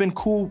 they wouldn't have been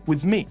cool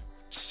with me.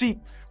 See,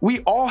 we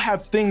all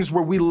have things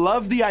where we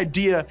love the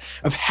idea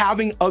of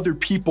having other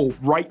people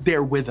right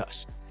there with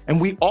us.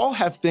 And we all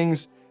have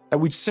things that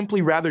we'd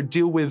simply rather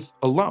deal with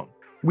alone.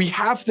 We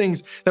have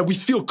things that we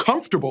feel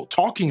comfortable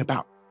talking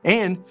about,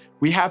 and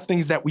we have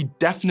things that we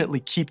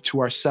definitely keep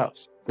to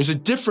ourselves. There's a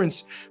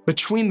difference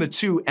between the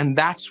two, and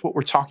that's what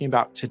we're talking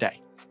about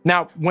today.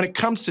 Now, when it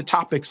comes to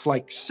topics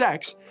like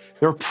sex,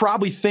 there are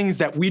probably things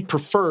that we'd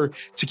prefer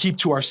to keep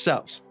to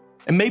ourselves.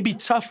 It may be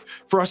tough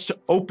for us to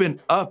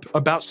open up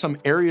about some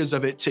areas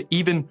of it to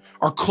even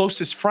our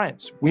closest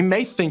friends. We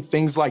may think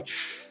things like,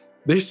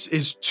 this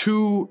is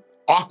too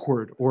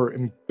awkward or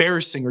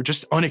embarrassing or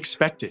just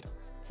unexpected.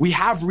 We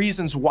have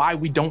reasons why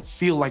we don't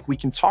feel like we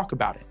can talk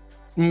about it.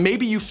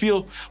 Maybe you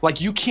feel like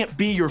you can't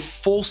be your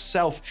full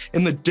self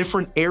in the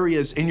different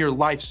areas in your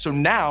life, so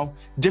now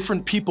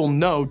different people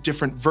know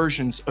different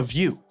versions of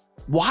you.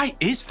 Why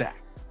is that?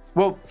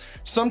 Well,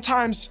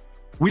 sometimes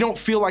we don't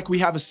feel like we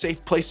have a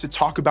safe place to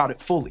talk about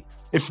it fully.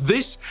 If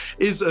this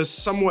is a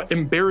somewhat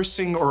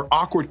embarrassing or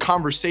awkward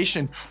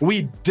conversation,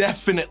 we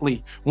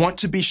definitely want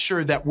to be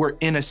sure that we're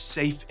in a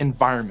safe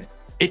environment.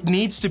 It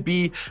needs to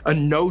be a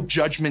no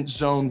judgment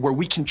zone where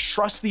we can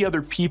trust the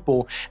other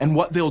people and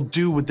what they'll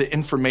do with the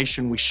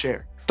information we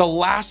share. The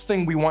last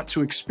thing we want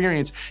to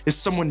experience is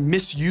someone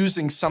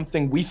misusing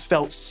something we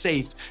felt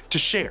safe to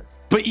share.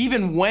 But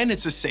even when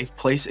it's a safe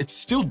place, it's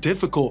still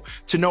difficult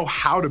to know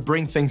how to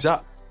bring things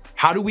up.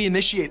 How do we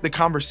initiate the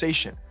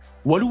conversation?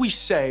 What do we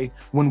say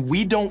when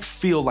we don't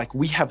feel like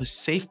we have a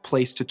safe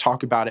place to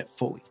talk about it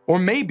fully? Or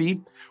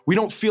maybe we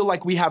don't feel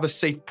like we have a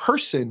safe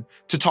person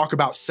to talk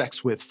about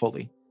sex with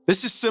fully.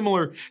 This is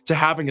similar to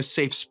having a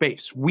safe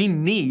space. We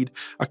need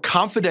a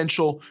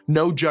confidential,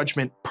 no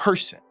judgment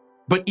person.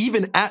 But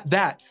even at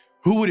that,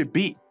 who would it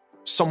be?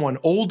 Someone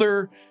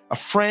older, a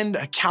friend,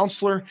 a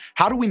counselor?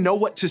 How do we know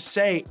what to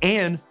say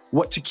and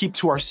what to keep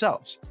to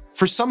ourselves?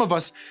 For some of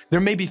us, there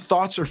may be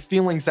thoughts or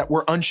feelings that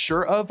we're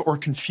unsure of or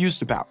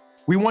confused about.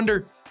 We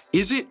wonder,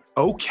 is it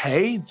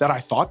okay that I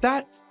thought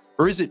that?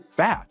 Or is it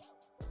bad?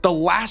 The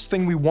last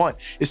thing we want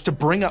is to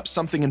bring up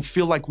something and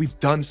feel like we've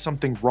done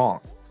something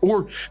wrong.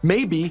 Or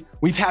maybe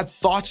we've had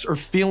thoughts or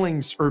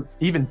feelings or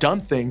even done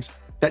things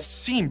that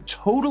seem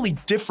totally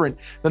different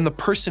than the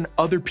person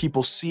other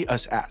people see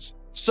us as.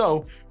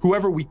 So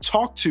whoever we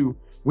talk to,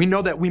 we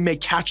know that we may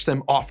catch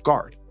them off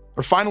guard.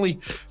 Or finally,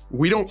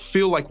 we don't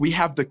feel like we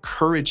have the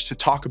courage to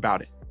talk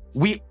about it.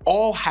 We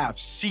all have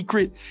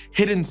secret,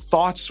 hidden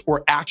thoughts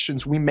or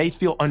actions we may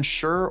feel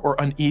unsure or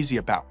uneasy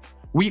about.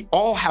 We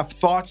all have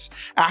thoughts,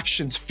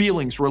 actions,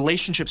 feelings,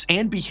 relationships,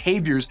 and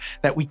behaviors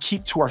that we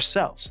keep to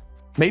ourselves.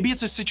 Maybe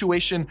it's a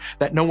situation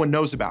that no one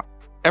knows about.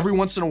 Every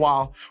once in a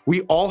while,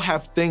 we all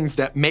have things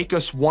that make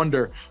us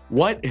wonder,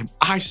 what am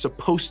I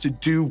supposed to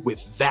do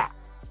with that?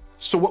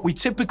 So what we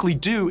typically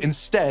do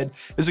instead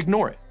is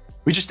ignore it.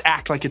 We just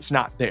act like it's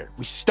not there.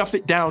 We stuff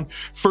it down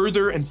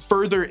further and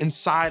further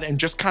inside and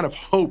just kind of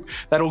hope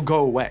that it'll go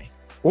away.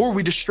 Or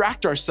we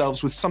distract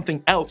ourselves with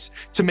something else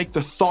to make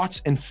the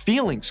thoughts and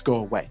feelings go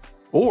away.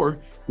 Or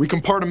we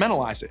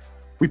compartmentalize it.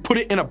 We put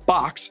it in a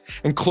box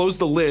and close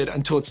the lid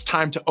until it's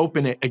time to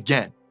open it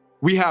again.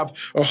 We have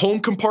a home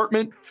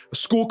compartment, a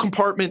school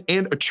compartment,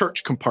 and a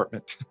church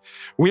compartment.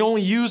 We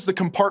only use the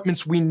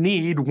compartments we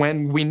need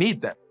when we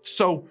need them.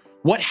 So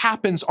what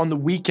happens on the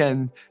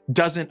weekend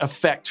doesn't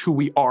affect who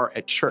we are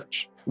at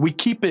church. We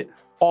keep it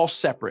all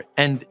separate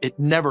and it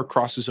never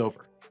crosses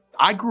over.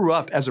 I grew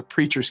up as a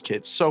preacher's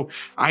kid, so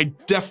I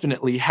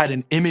definitely had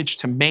an image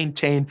to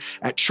maintain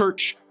at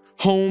church,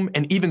 home,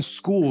 and even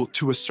school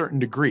to a certain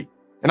degree.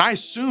 And I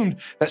assumed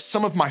that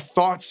some of my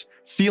thoughts,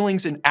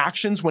 feelings, and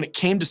actions when it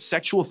came to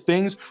sexual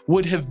things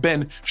would have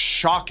been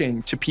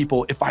shocking to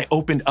people if I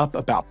opened up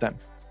about them.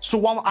 So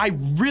while I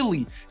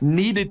really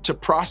needed to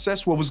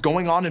process what was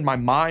going on in my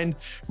mind,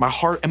 my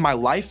heart, and my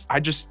life, I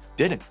just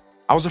didn't.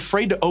 I was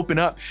afraid to open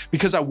up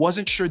because I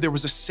wasn't sure there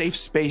was a safe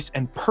space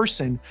and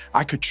person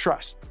I could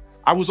trust.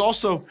 I was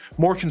also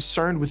more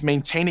concerned with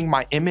maintaining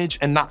my image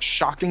and not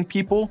shocking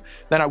people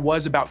than I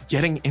was about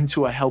getting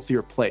into a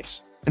healthier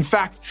place. In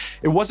fact,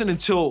 it wasn't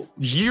until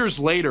years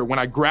later when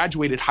I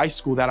graduated high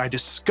school that I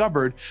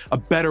discovered a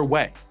better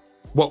way.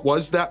 What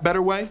was that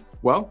better way?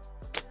 Well,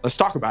 let's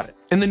talk about it.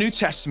 In the New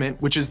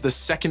Testament, which is the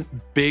second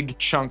big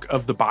chunk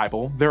of the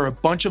Bible, there are a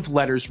bunch of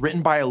letters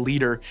written by a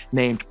leader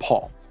named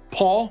Paul.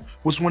 Paul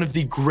was one of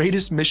the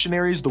greatest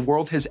missionaries the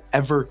world has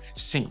ever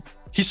seen.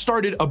 He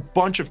started a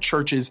bunch of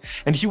churches,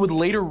 and he would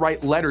later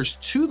write letters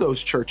to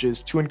those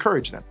churches to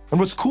encourage them. And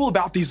what's cool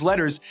about these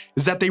letters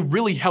is that they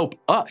really help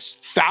us,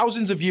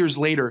 thousands of years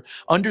later,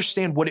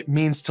 understand what it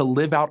means to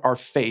live out our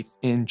faith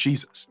in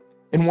Jesus.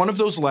 In one of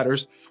those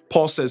letters,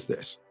 Paul says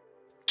this: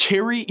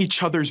 "Carry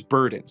each other's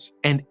burdens,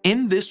 and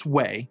in this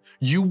way,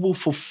 you will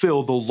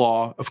fulfill the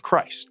law of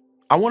Christ."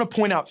 I want to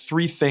point out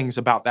three things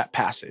about that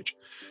passage.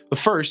 The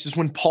first is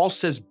when Paul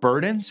says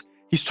burdens,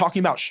 he's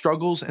talking about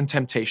struggles and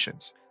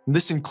temptations. And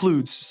this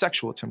includes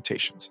sexual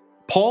temptations.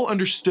 Paul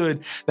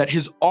understood that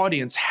his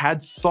audience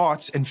had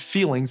thoughts and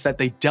feelings that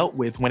they dealt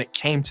with when it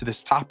came to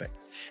this topic.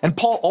 And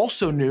Paul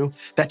also knew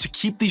that to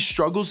keep these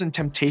struggles and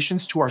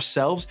temptations to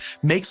ourselves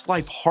makes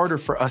life harder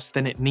for us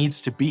than it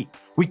needs to be.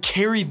 We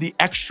carry the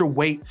extra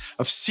weight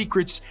of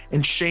secrets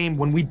and shame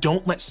when we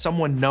don't let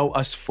someone know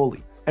us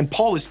fully. And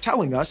Paul is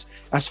telling us,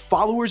 as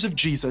followers of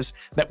Jesus,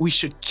 that we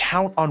should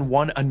count on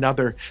one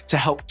another to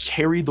help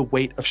carry the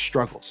weight of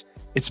struggles.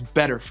 It's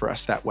better for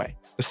us that way.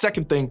 The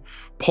second thing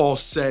Paul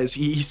says,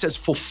 he says,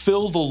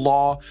 fulfill the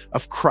law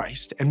of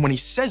Christ. And when he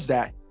says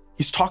that,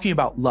 he's talking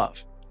about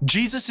love.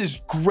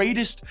 Jesus'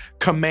 greatest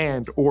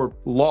command or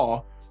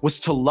law was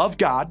to love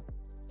God,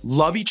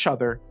 love each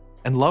other,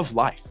 and love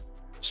life.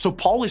 So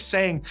Paul is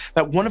saying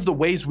that one of the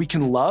ways we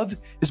can love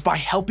is by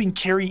helping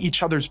carry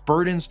each other's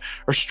burdens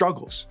or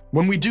struggles.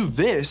 When we do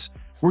this,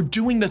 we're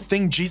doing the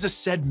thing Jesus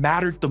said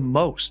mattered the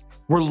most.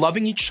 We're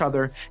loving each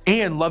other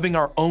and loving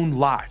our own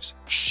lives,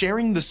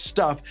 sharing the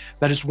stuff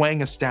that is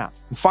weighing us down.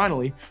 And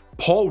finally,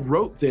 Paul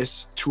wrote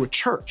this to a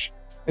church,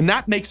 and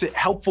that makes it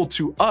helpful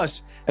to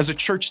us as a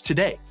church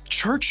today.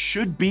 Church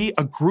should be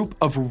a group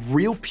of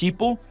real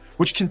people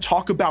which can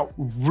talk about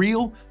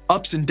real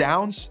ups and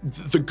downs,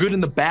 the good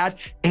and the bad,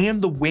 and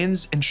the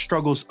wins and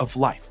struggles of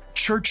life.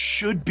 Church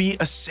should be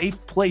a safe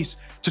place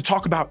to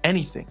talk about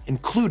anything,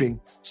 including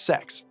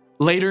sex.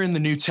 Later in the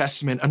New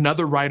Testament,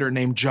 another writer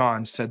named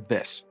John said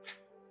this: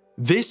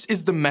 "This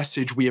is the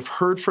message we have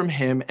heard from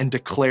him and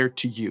declared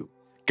to you.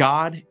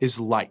 God is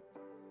light.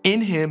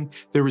 In him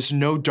there is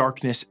no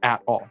darkness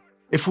at all.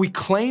 If we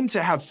claim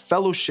to have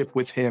fellowship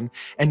with him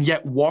and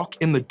yet walk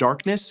in the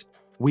darkness,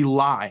 we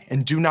lie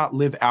and do not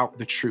live out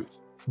the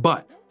truth.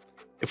 But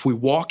if we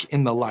walk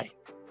in the light,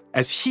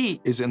 as he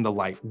is in the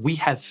light, we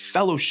have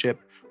fellowship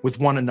with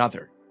one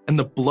another. and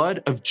the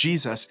blood of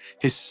Jesus,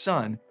 his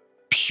son,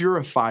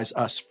 purifies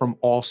us from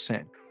all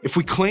sin. If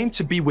we claim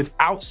to be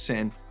without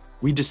sin,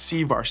 we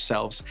deceive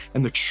ourselves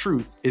and the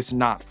truth is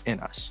not in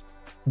us.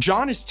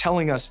 John is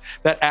telling us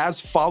that as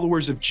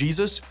followers of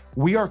Jesus,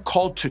 we are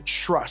called to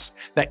trust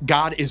that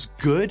God is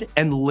good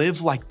and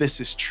live like this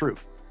is true.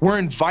 We're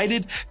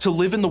invited to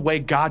live in the way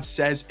God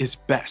says is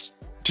best,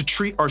 to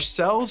treat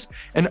ourselves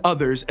and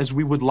others as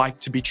we would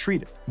like to be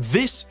treated.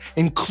 This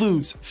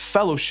includes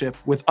fellowship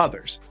with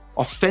others,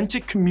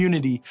 authentic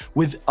community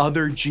with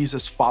other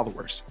Jesus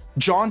followers.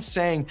 John's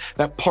saying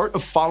that part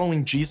of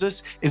following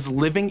Jesus is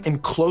living in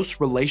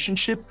close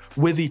relationship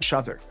with each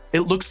other.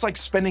 It looks like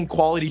spending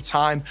quality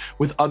time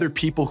with other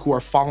people who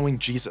are following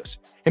Jesus.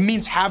 It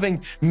means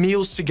having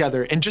meals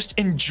together and just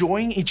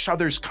enjoying each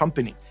other's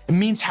company. It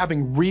means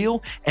having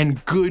real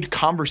and good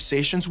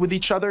conversations with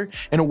each other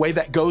in a way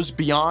that goes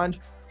beyond,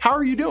 "How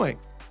are you doing?"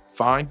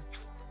 "Fine."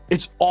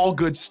 It's all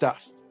good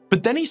stuff.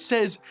 But then he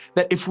says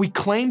that if we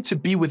claim to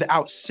be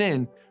without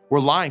sin, we're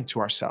lying to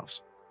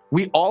ourselves.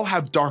 We all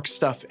have dark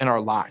stuff in our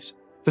lives,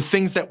 the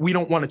things that we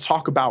don't want to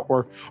talk about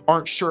or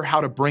aren't sure how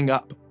to bring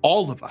up,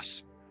 all of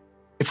us.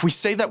 If we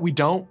say that we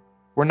don't,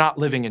 we're not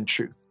living in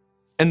truth.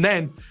 And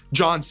then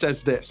John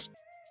says this,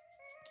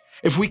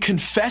 if we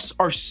confess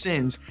our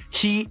sins,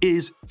 he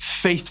is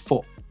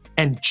faithful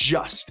and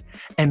just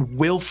and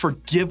will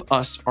forgive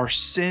us our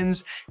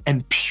sins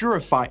and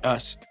purify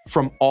us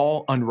from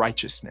all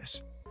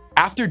unrighteousness.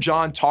 After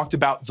John talked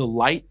about the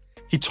light,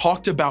 he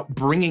talked about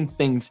bringing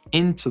things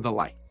into the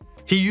light.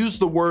 He used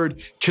the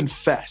word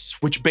confess,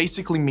 which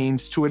basically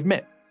means to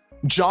admit.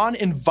 John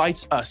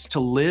invites us to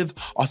live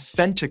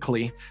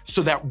authentically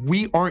so that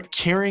we aren't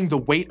carrying the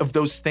weight of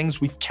those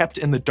things we've kept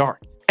in the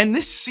dark. And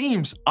this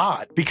seems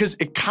odd because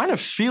it kind of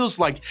feels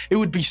like it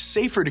would be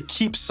safer to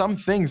keep some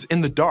things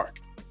in the dark.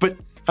 But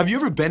have you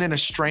ever been in a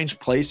strange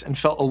place and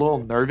felt a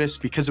little nervous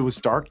because it was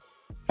dark?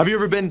 Have you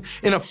ever been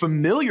in a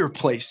familiar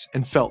place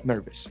and felt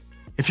nervous?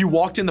 If you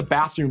walked in the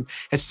bathroom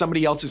at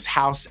somebody else's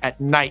house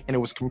at night and it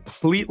was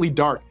completely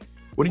dark,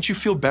 wouldn't you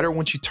feel better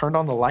once you turned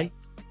on the light?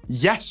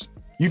 Yes,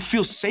 you'd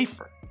feel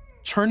safer.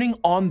 Turning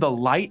on the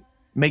light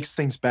makes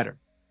things better.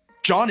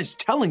 John is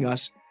telling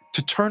us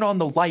to turn on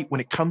the light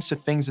when it comes to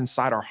things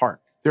inside our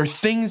heart. There are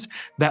things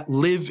that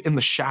live in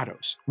the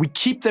shadows. We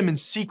keep them in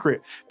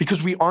secret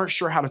because we aren't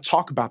sure how to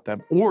talk about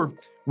them or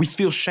we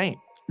feel shame.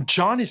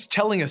 John is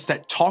telling us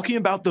that talking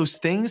about those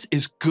things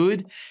is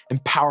good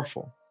and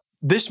powerful.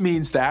 This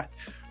means that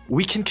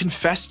we can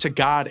confess to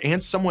God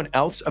and someone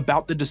else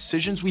about the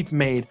decisions we've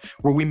made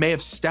where we may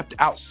have stepped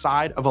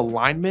outside of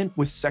alignment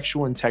with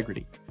sexual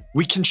integrity.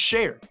 We can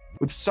share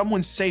with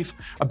someone safe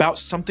about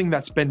something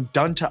that's been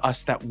done to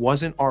us that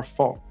wasn't our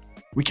fault.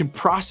 We can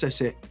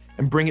process it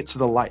and bring it to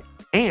the light.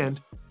 And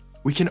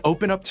we can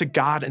open up to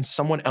God and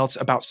someone else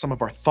about some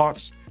of our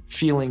thoughts,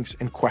 feelings,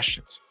 and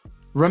questions.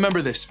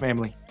 Remember this,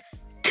 family.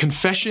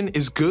 Confession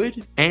is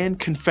good and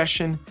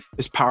confession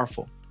is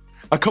powerful.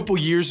 A couple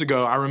years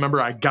ago, I remember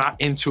I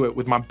got into it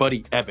with my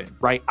buddy Evan,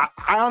 right?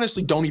 I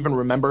honestly don't even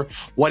remember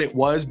what it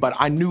was, but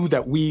I knew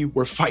that we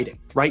were fighting,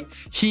 right?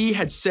 He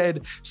had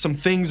said some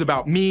things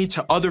about me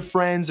to other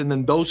friends, and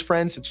then those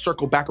friends had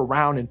circled back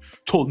around and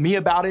told me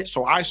about it.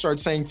 So I started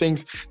saying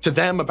things to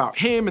them about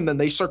him, and then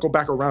they circled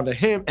back around to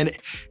him. And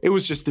it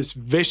was just this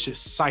vicious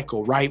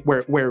cycle, right?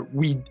 Where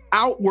we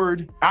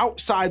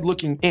outside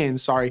looking in,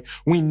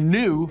 we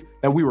knew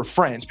that we were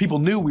friends. People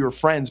knew we were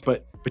friends,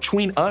 but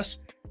between us,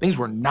 things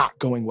were not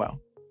going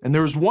well. And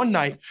there was one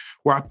night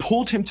where I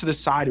pulled him to the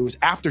side. It was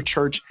after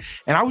church,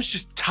 and I was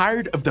just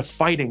tired of the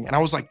fighting. And I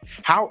was like,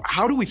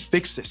 how do we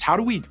fix this? How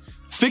do we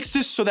fix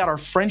this so that our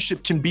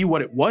friendship can be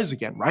what it was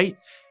again, right?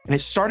 And it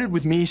started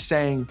with me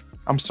saying,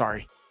 "I'm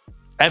sorry.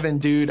 Evan,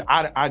 dude,"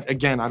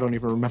 again, I don't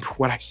even remember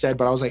what I said,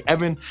 but I was like,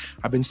 "Evan,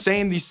 I've been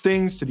saying these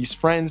things to these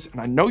friends, and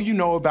I know you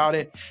know about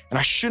it, and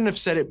I shouldn't have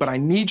said it, but I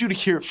need you to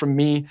hear it from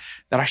me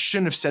that I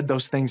shouldn't have said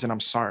those things, and I'm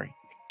sorry."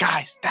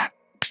 Guys, that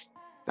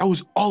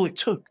was all it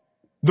took.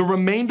 The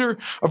remainder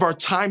of our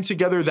time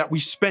together that we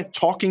spent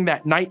talking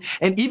that night,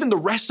 and even the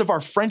rest of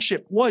our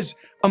friendship, was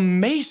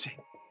amazing.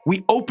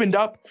 We opened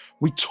up,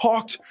 we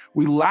talked,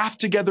 we laughed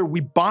together, we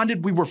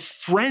bonded, we were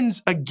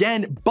friends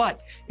again,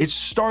 but it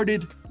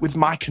started with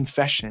my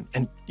confession,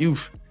 and it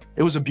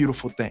was a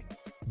beautiful thing.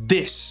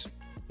 This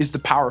is the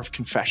power of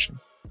confession.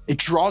 It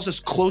draws us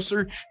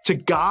closer to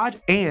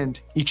God and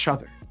each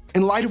other.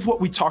 In light of what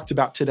we talked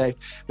about today,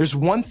 there's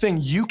one thing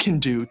you can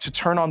do to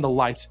turn on the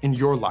lights in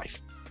your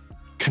life.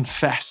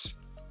 Confess,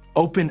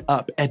 open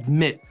up,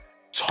 admit,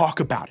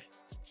 talk about it.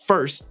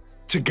 First,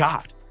 to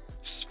God.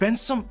 Spend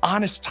some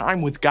honest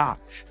time with God.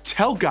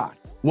 Tell God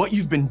what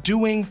you've been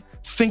doing,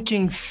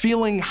 thinking,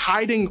 feeling,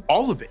 hiding,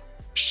 all of it.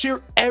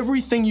 Share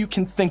everything you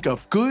can think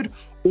of, good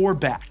or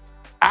bad.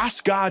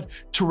 Ask God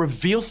to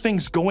reveal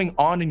things going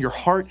on in your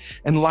heart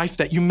and life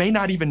that you may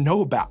not even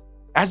know about.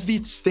 As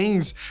these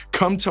things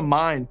come to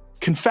mind,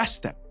 confess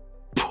them.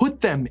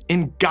 Put them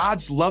in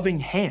God's loving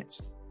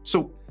hands.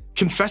 So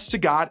confess to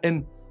God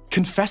and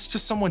confess to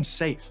someone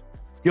safe.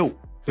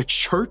 The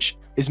church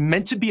is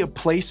meant to be a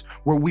place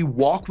where we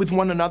walk with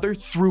one another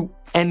through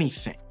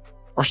anything.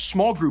 Our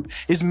small group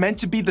is meant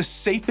to be the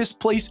safest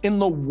place in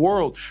the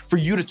world for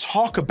you to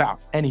talk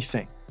about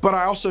anything. But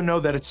I also know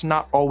that it's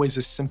not always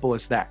as simple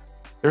as that.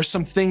 There's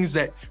some things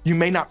that you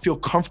may not feel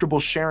comfortable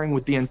sharing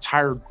with the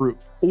entire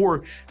group,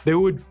 or they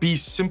would be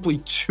simply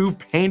too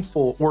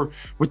painful or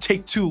would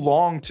take too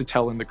long to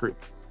tell in the group.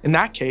 In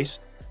that case,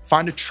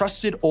 find a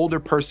trusted older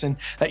person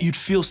that you'd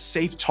feel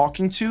safe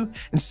talking to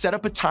and set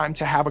up a time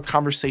to have a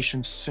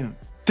conversation soon.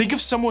 Think of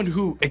someone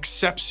who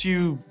accepts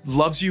you,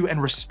 loves you,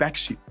 and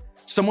respects you.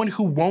 Someone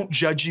who won't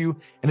judge you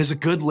and is a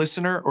good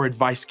listener or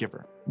advice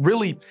giver.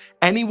 Really,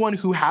 anyone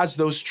who has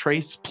those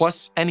traits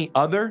plus any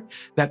other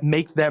that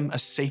make them a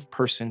safe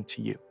person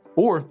to you.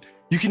 Or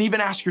you can even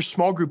ask your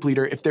small group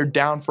leader if they're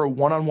down for a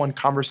one-on-one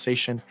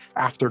conversation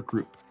after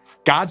group.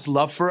 God's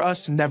love for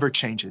us never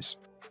changes,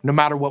 no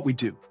matter what we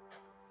do.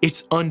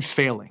 It's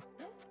unfailing.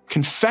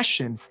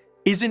 Confession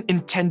isn't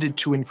intended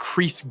to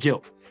increase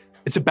guilt.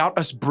 It's about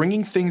us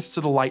bringing things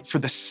to the light for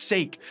the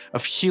sake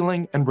of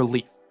healing and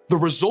relief. The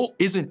result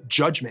isn't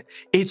judgment,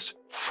 it's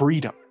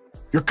freedom.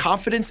 Your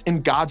confidence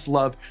in God's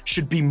love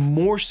should be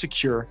more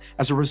secure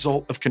as a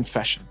result of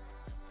confession.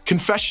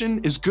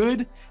 Confession is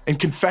good and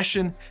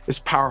confession is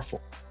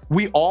powerful.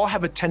 We all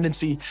have a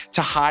tendency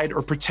to hide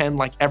or pretend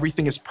like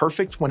everything is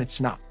perfect when it's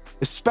not,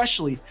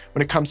 especially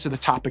when it comes to the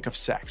topic of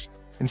sex.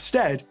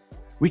 Instead,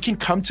 we can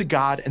come to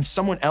God and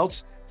someone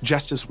else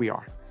just as we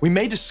are. We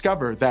may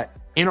discover that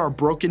in our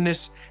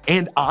brokenness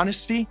and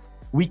honesty,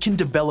 we can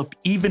develop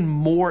even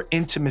more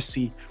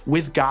intimacy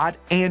with God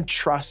and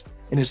trust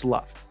in His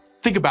love.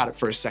 Think about it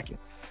for a second.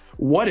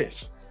 What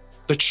if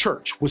the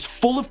church was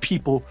full of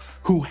people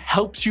who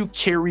helped you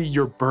carry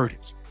your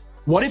burdens?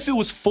 What if it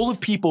was full of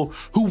people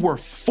who were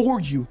for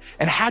you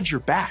and had your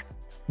back?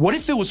 What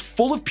if it was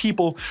full of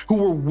people who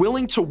were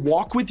willing to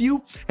walk with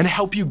you and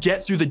help you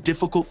get through the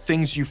difficult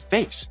things you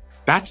face?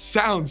 That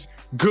sounds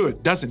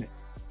good, doesn't it?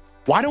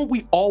 Why don't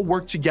we all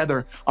work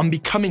together on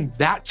becoming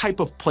that type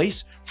of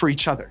place for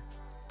each other?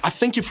 I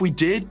think if we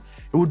did,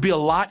 it would be a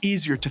lot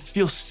easier to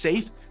feel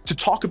safe to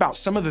talk about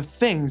some of the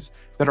things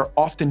that are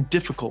often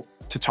difficult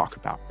to talk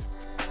about.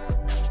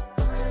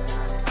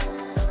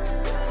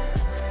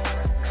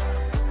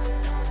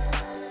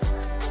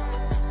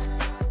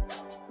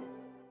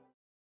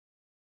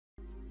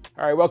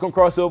 All right, welcome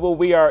crossover.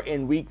 We are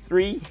in week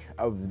 3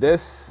 of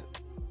this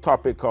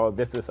topic called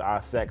This Is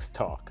Our Sex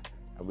Talk.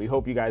 And we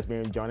hope you guys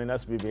been joining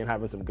us. We've been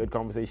having some good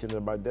conversations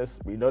about this.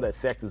 We know that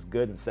sex is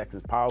good and sex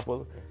is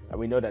powerful. And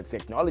we know that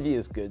technology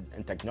is good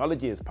and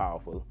technology is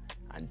powerful.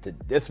 And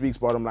this week's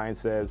bottom line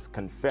says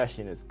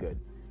confession is good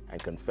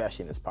and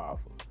confession is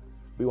powerful.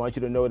 We want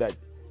you to know that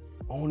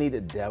only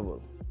the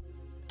devil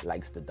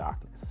likes the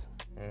darkness.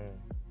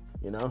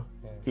 You know,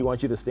 he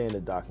wants you to stay in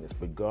the darkness,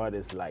 but God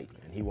is light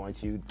and he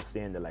wants you to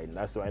stay in the light. And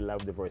that's why I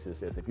love the verse that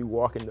says, if you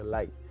walk in the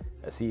light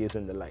as he is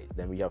in the light,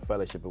 then we have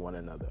fellowship with one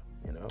another,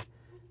 you know?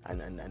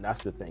 And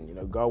that's the thing, you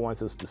know, God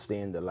wants us to stay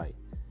in the light.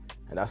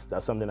 And that's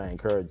something I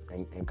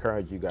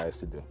encourage you guys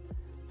to do.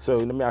 So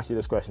let me ask you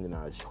this question,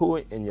 Dinaj. Who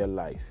in your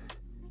life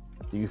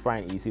do you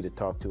find easy to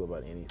talk to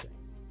about anything?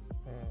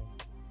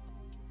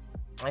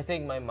 I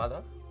think my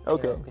mother.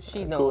 Okay. You know, 'cause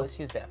she knows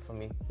she's there for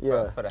me.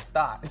 Yeah. For the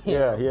start.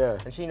 Yeah.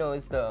 And she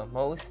knows the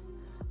most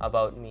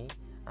about me,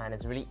 and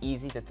it's really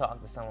easy to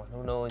talk to someone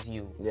who knows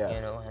you. Yes.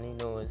 You know, and he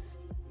knows.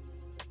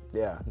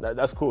 Yeah,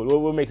 that's cool.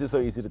 What makes it so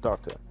easy to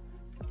talk to?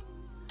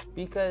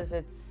 Because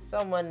it's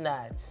someone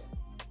that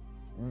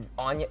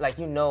on your, like,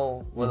 you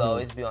know, will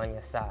always be on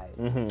your side.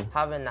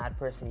 Having that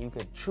person you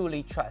could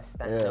truly trust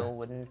and know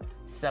wouldn't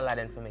sell that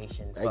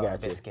information for a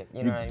biscuit.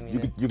 You know what I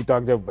mean? You could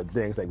talk to them about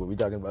things like when we're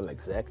talking about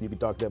like sex. You could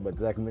talk to them about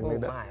sex and things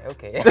like that. Oh my,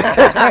 okay.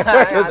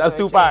 That's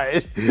too far.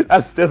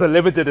 There's a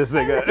limit to this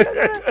thing.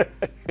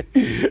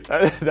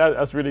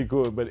 That's really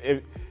cool. But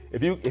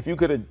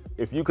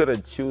if you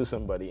could choose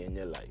somebody in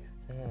your life,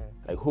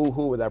 like who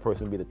would that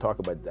person be to talk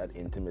about that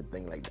intimate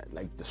thing like that,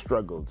 like the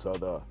struggles or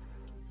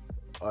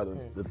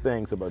the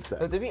things about sex?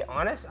 But to be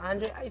honest,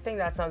 Andre, I think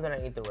that's something I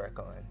need to work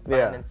on.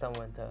 Finding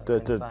someone to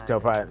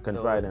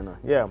confide in.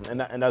 Yeah,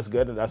 and that's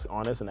good and that's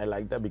honest, and I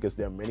like that because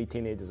there are many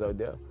teenagers out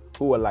there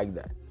who are like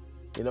that.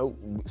 You know,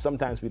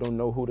 sometimes we don't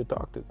know who to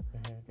talk to.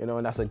 You know,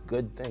 and that's a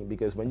good thing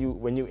because when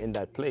you in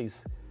that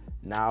place,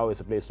 now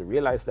it's a place to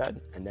realize that,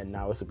 and then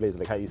now it's a place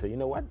like how you say, you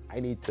know what, I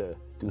need to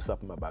do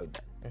something about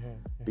that.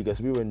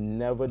 Because we were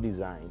never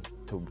designed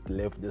to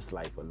live this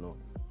life alone,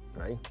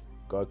 right?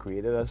 God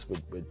created us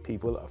with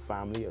people, a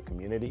family, a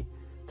community,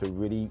 to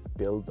really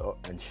build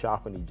up and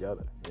sharpen each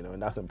other, you know,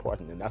 and that's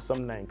important. And that's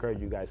something I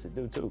encourage you guys to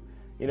do too.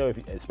 You know,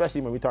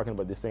 especially when we're talking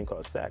about this thing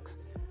called sex,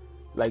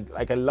 like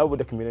I love what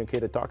the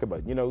communicator talk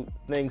about. You know,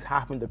 things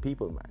happen to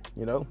people, man,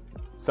 you know?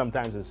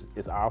 Sometimes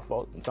it's our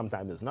fault and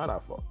sometimes it's not our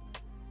fault.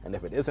 And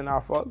if it isn't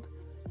our fault,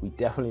 we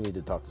definitely need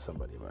to talk to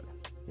somebody about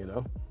it, you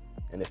know?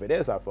 And if it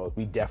is our fault,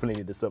 we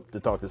definitely need to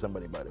talk to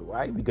somebody about it.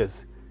 Why?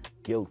 Because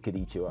guilt could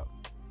eat you up.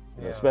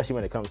 You know, especially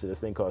when it comes to this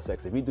thing called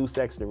sex. If we do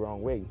sex the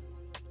wrong way,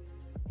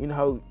 you know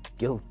how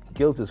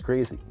guilt is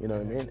crazy, you know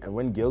what I mean? And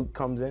when guilt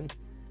comes in,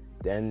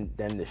 then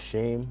the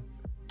shame,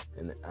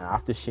 and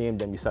after shame,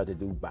 then we start to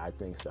do bad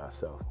things to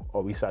ourselves,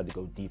 or we start to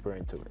go deeper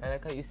into it. And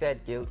like how you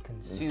said, guilt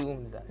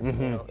consumes us. You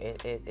know,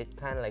 it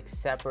kind of like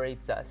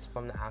separates us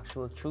from the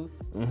actual truth,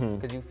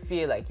 because you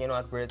feel like you're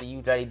not worthy.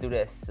 You try to do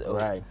this. So,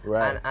 Right.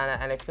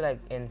 And I feel like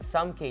in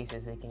some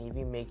cases it can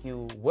even make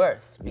you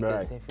worse,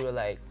 because if you're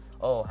like,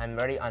 oh, I'm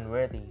very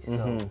unworthy,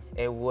 so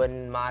it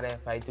wouldn't matter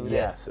if I do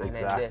this, and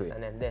then this,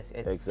 and then this.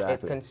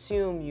 It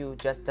consume you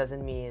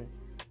doesn't mean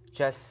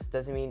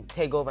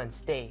take over and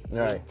stay.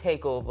 Right.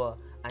 Take over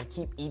and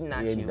keep eating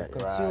at you.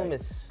 Consume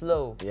is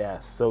slow. Yeah,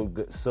 so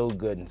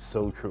good and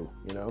so true,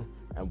 you know?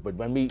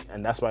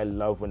 And that's why I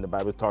love when the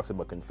Bible talks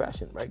about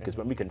confession, right? Because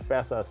when we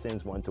confess our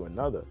sins one to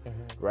another,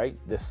 right?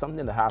 There's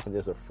something that happens,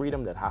 there's a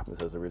freedom that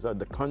happens as a result.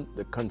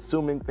 The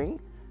consuming thing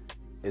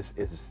is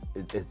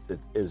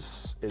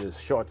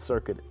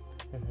short-circuited.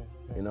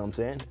 You know what I'm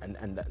saying?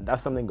 And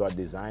that's something God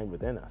designed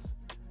within us.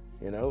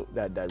 You know,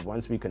 that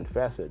once we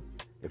confess it,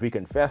 if we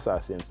confess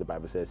our sins, the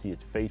Bible says He is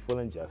faithful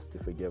and just to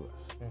forgive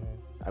us.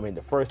 I mean,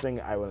 the first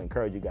thing I will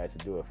encourage you guys to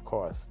do, of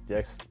course,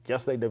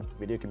 just like the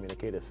video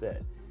communicator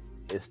said,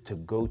 is to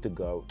go to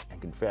God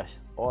and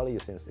confess all of your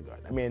sins to God.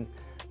 I mean,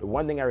 the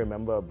one thing I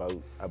remember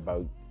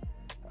about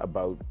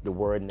the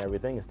Word and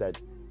everything is that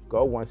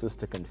God wants us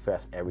to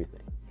confess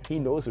everything. He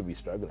knows what we're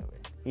struggling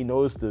with. He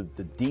knows the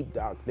deep,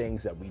 dark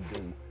things that we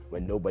do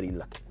when nobody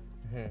looking.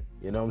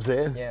 You know what I'm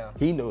saying? Yeah.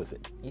 He knows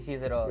it. He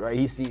sees it all. Right?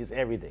 He sees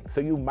everything.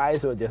 So you might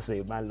as well just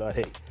say, my Lord,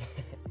 hey,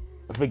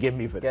 forgive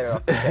me for Get this. it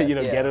off your chest, You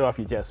know, yeah. get it off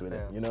your chest with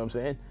Him. You know what I'm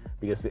saying?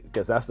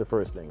 Because that's the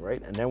first thing, right?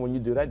 And then when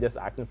you do that, just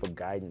asking for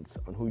guidance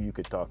on who you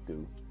could talk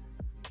to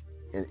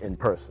in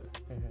person.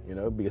 You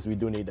know, because we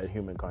do need that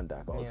human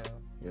contact also.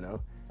 You know?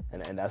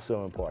 And that's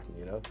so important,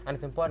 you know? And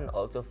it's important to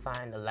also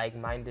find a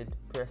like-minded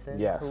person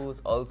who's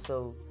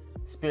also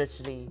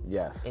spiritually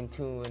in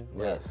tune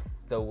with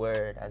the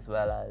Word as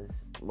well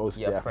as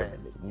your friend.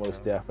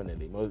 Most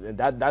definitely. And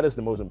that is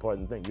the most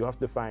important thing. You have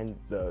to find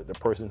the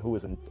person who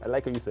is, I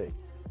like how you say,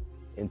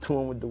 in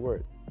tune with the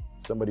Word.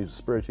 Somebody who's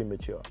spiritually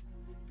mature.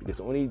 Because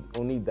only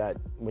that,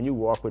 when you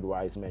walk with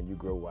wise men, you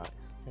grow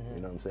wise. You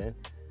know what I'm saying?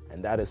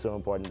 And that is so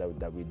important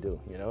that we do,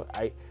 you know?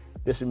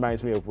 This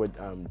reminds me of what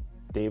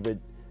David,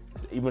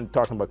 even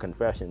talking about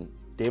confession,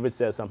 David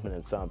says something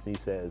in Psalms. He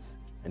says,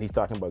 and he's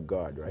talking about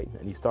God, right?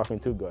 And he's talking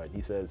to God.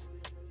 He says,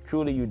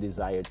 truly you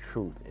desire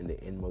truth in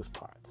the inmost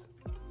parts.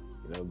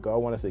 You know, God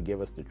wants us to give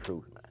us the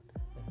truth, man.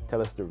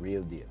 Tell us the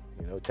real deal.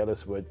 You know, tell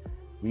us what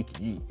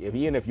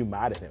even if you're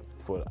mad at Him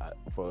for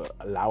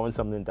allowing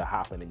something to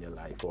happen in your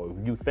life, or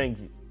you think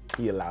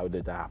He allowed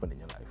it to happen in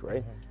your life,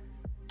 right?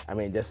 I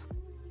mean, just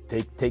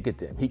take it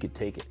to Him. He could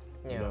take it.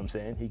 You know what I'm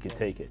saying? He could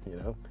take it, you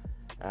know?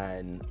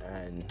 And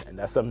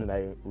that's something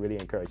I really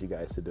encourage you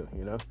guys to do,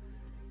 you know?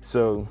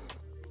 So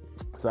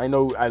I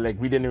know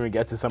we didn't even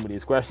get to some of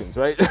these questions,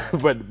 right?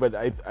 but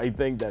I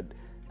think that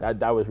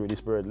was really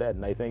spirit led,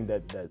 and I think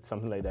that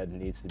something like that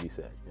needs to be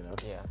said, you know?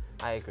 Yeah,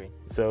 I agree.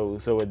 So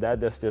with that,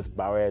 let's just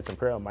bow our heads in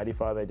prayer. Almighty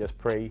Father, I just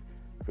pray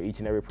for each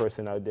and every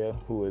person out there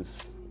who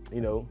is,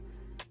 you know,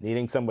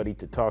 needing somebody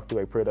to talk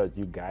to. I pray that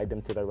you guide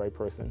them to the right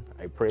person.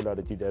 I pray, Lord,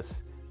 that you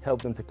just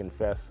help them to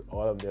confess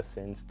all of their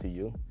sins to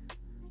you.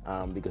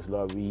 Because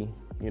Lord,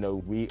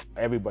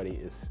 everybody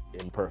is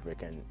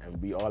imperfect,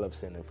 and we all have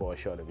sinned and fall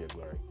short of your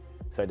glory.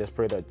 So I just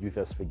pray that you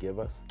just forgive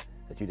us,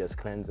 that you just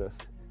cleanse us,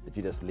 that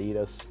you just lead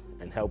us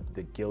and help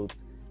the guilt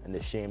and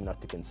the shame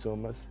not to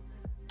consume us.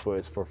 For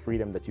it's for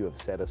freedom that you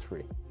have set us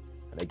free.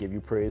 And I give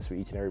you praise for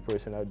each and every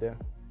person out there.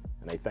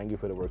 And I thank you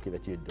for the work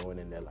that you're doing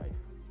in their life.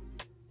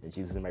 In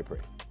Jesus' name I pray.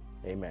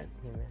 Amen.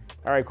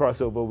 All right,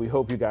 Crossover, we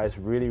hope you guys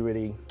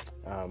really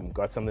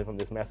got something from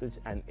this message.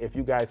 And if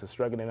you guys are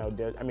struggling out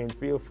there, I mean,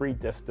 feel free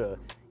just to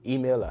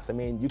email us. I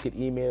mean, you could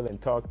email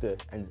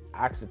and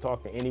ask to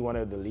talk to any one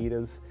of the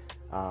leaders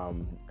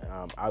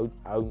out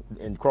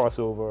in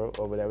Crossover,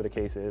 or whatever the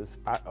case is.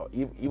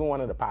 Even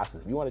one of the pastors.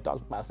 If you want to talk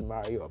to Pastor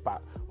Mario or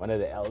one of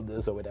the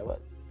elders or whatever,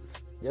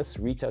 just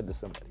reach out to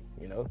somebody,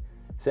 you know,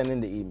 send in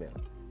the email.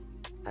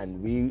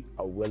 And we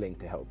are willing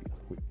to help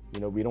you.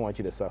 We don't want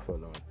you to suffer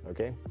alone,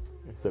 okay?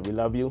 So we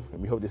love you,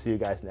 and we hope to see you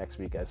guys next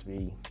week as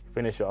we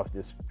finish off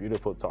this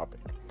beautiful topic.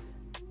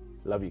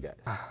 Love you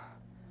guys.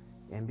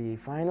 NBA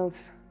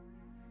Finals,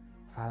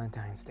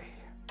 Valentine's Day.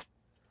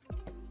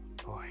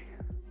 Boy.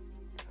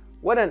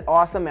 What an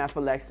awesome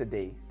FLX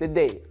today.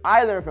 Today,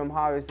 I learned from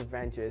Harvest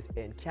Adventures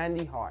in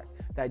Candy Heart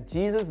that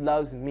Jesus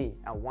loves me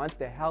and wants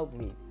to help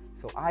me,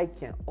 so I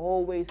can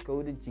always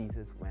go to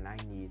Jesus when I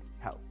need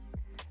help.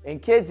 In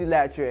Kids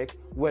Electric,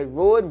 with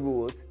road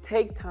rules,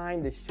 take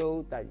time to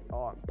show that you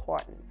are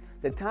important.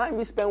 The time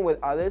we spend with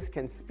others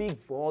can speak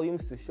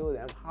volumes to show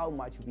them how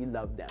much we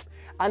love them.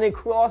 And in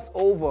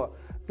Crossover,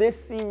 this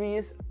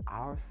series,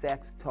 Our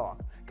Sex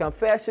Talk.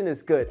 Confession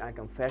is good and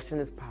confession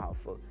is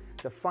powerful.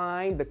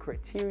 Define the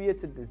criteria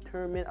to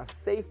determine a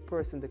safe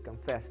person to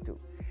confess to.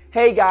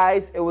 Hey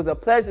guys, it was a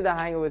pleasure to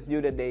hang out with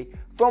you today.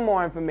 For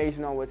more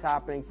information on what's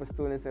happening for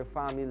students in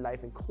family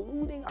life,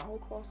 including our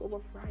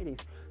Crossover Fridays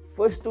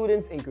for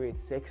students in grades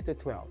 6 to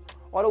 12,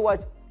 or to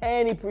watch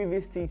any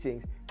previous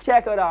teachings,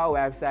 check out our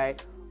website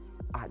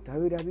at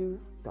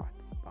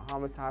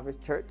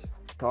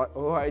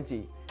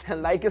www.bahamasharvestchurch.org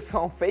and like us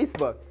on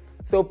Facebook.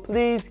 So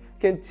please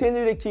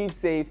continue to keep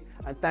safe,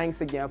 and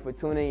thanks again for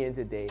tuning in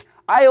today.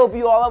 I hope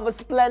you all have a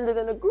splendid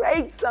and a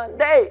great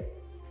Sunday.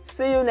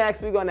 See you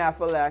next week on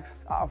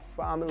FLX, our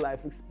family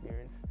life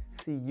experience.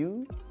 See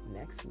you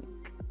next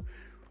week.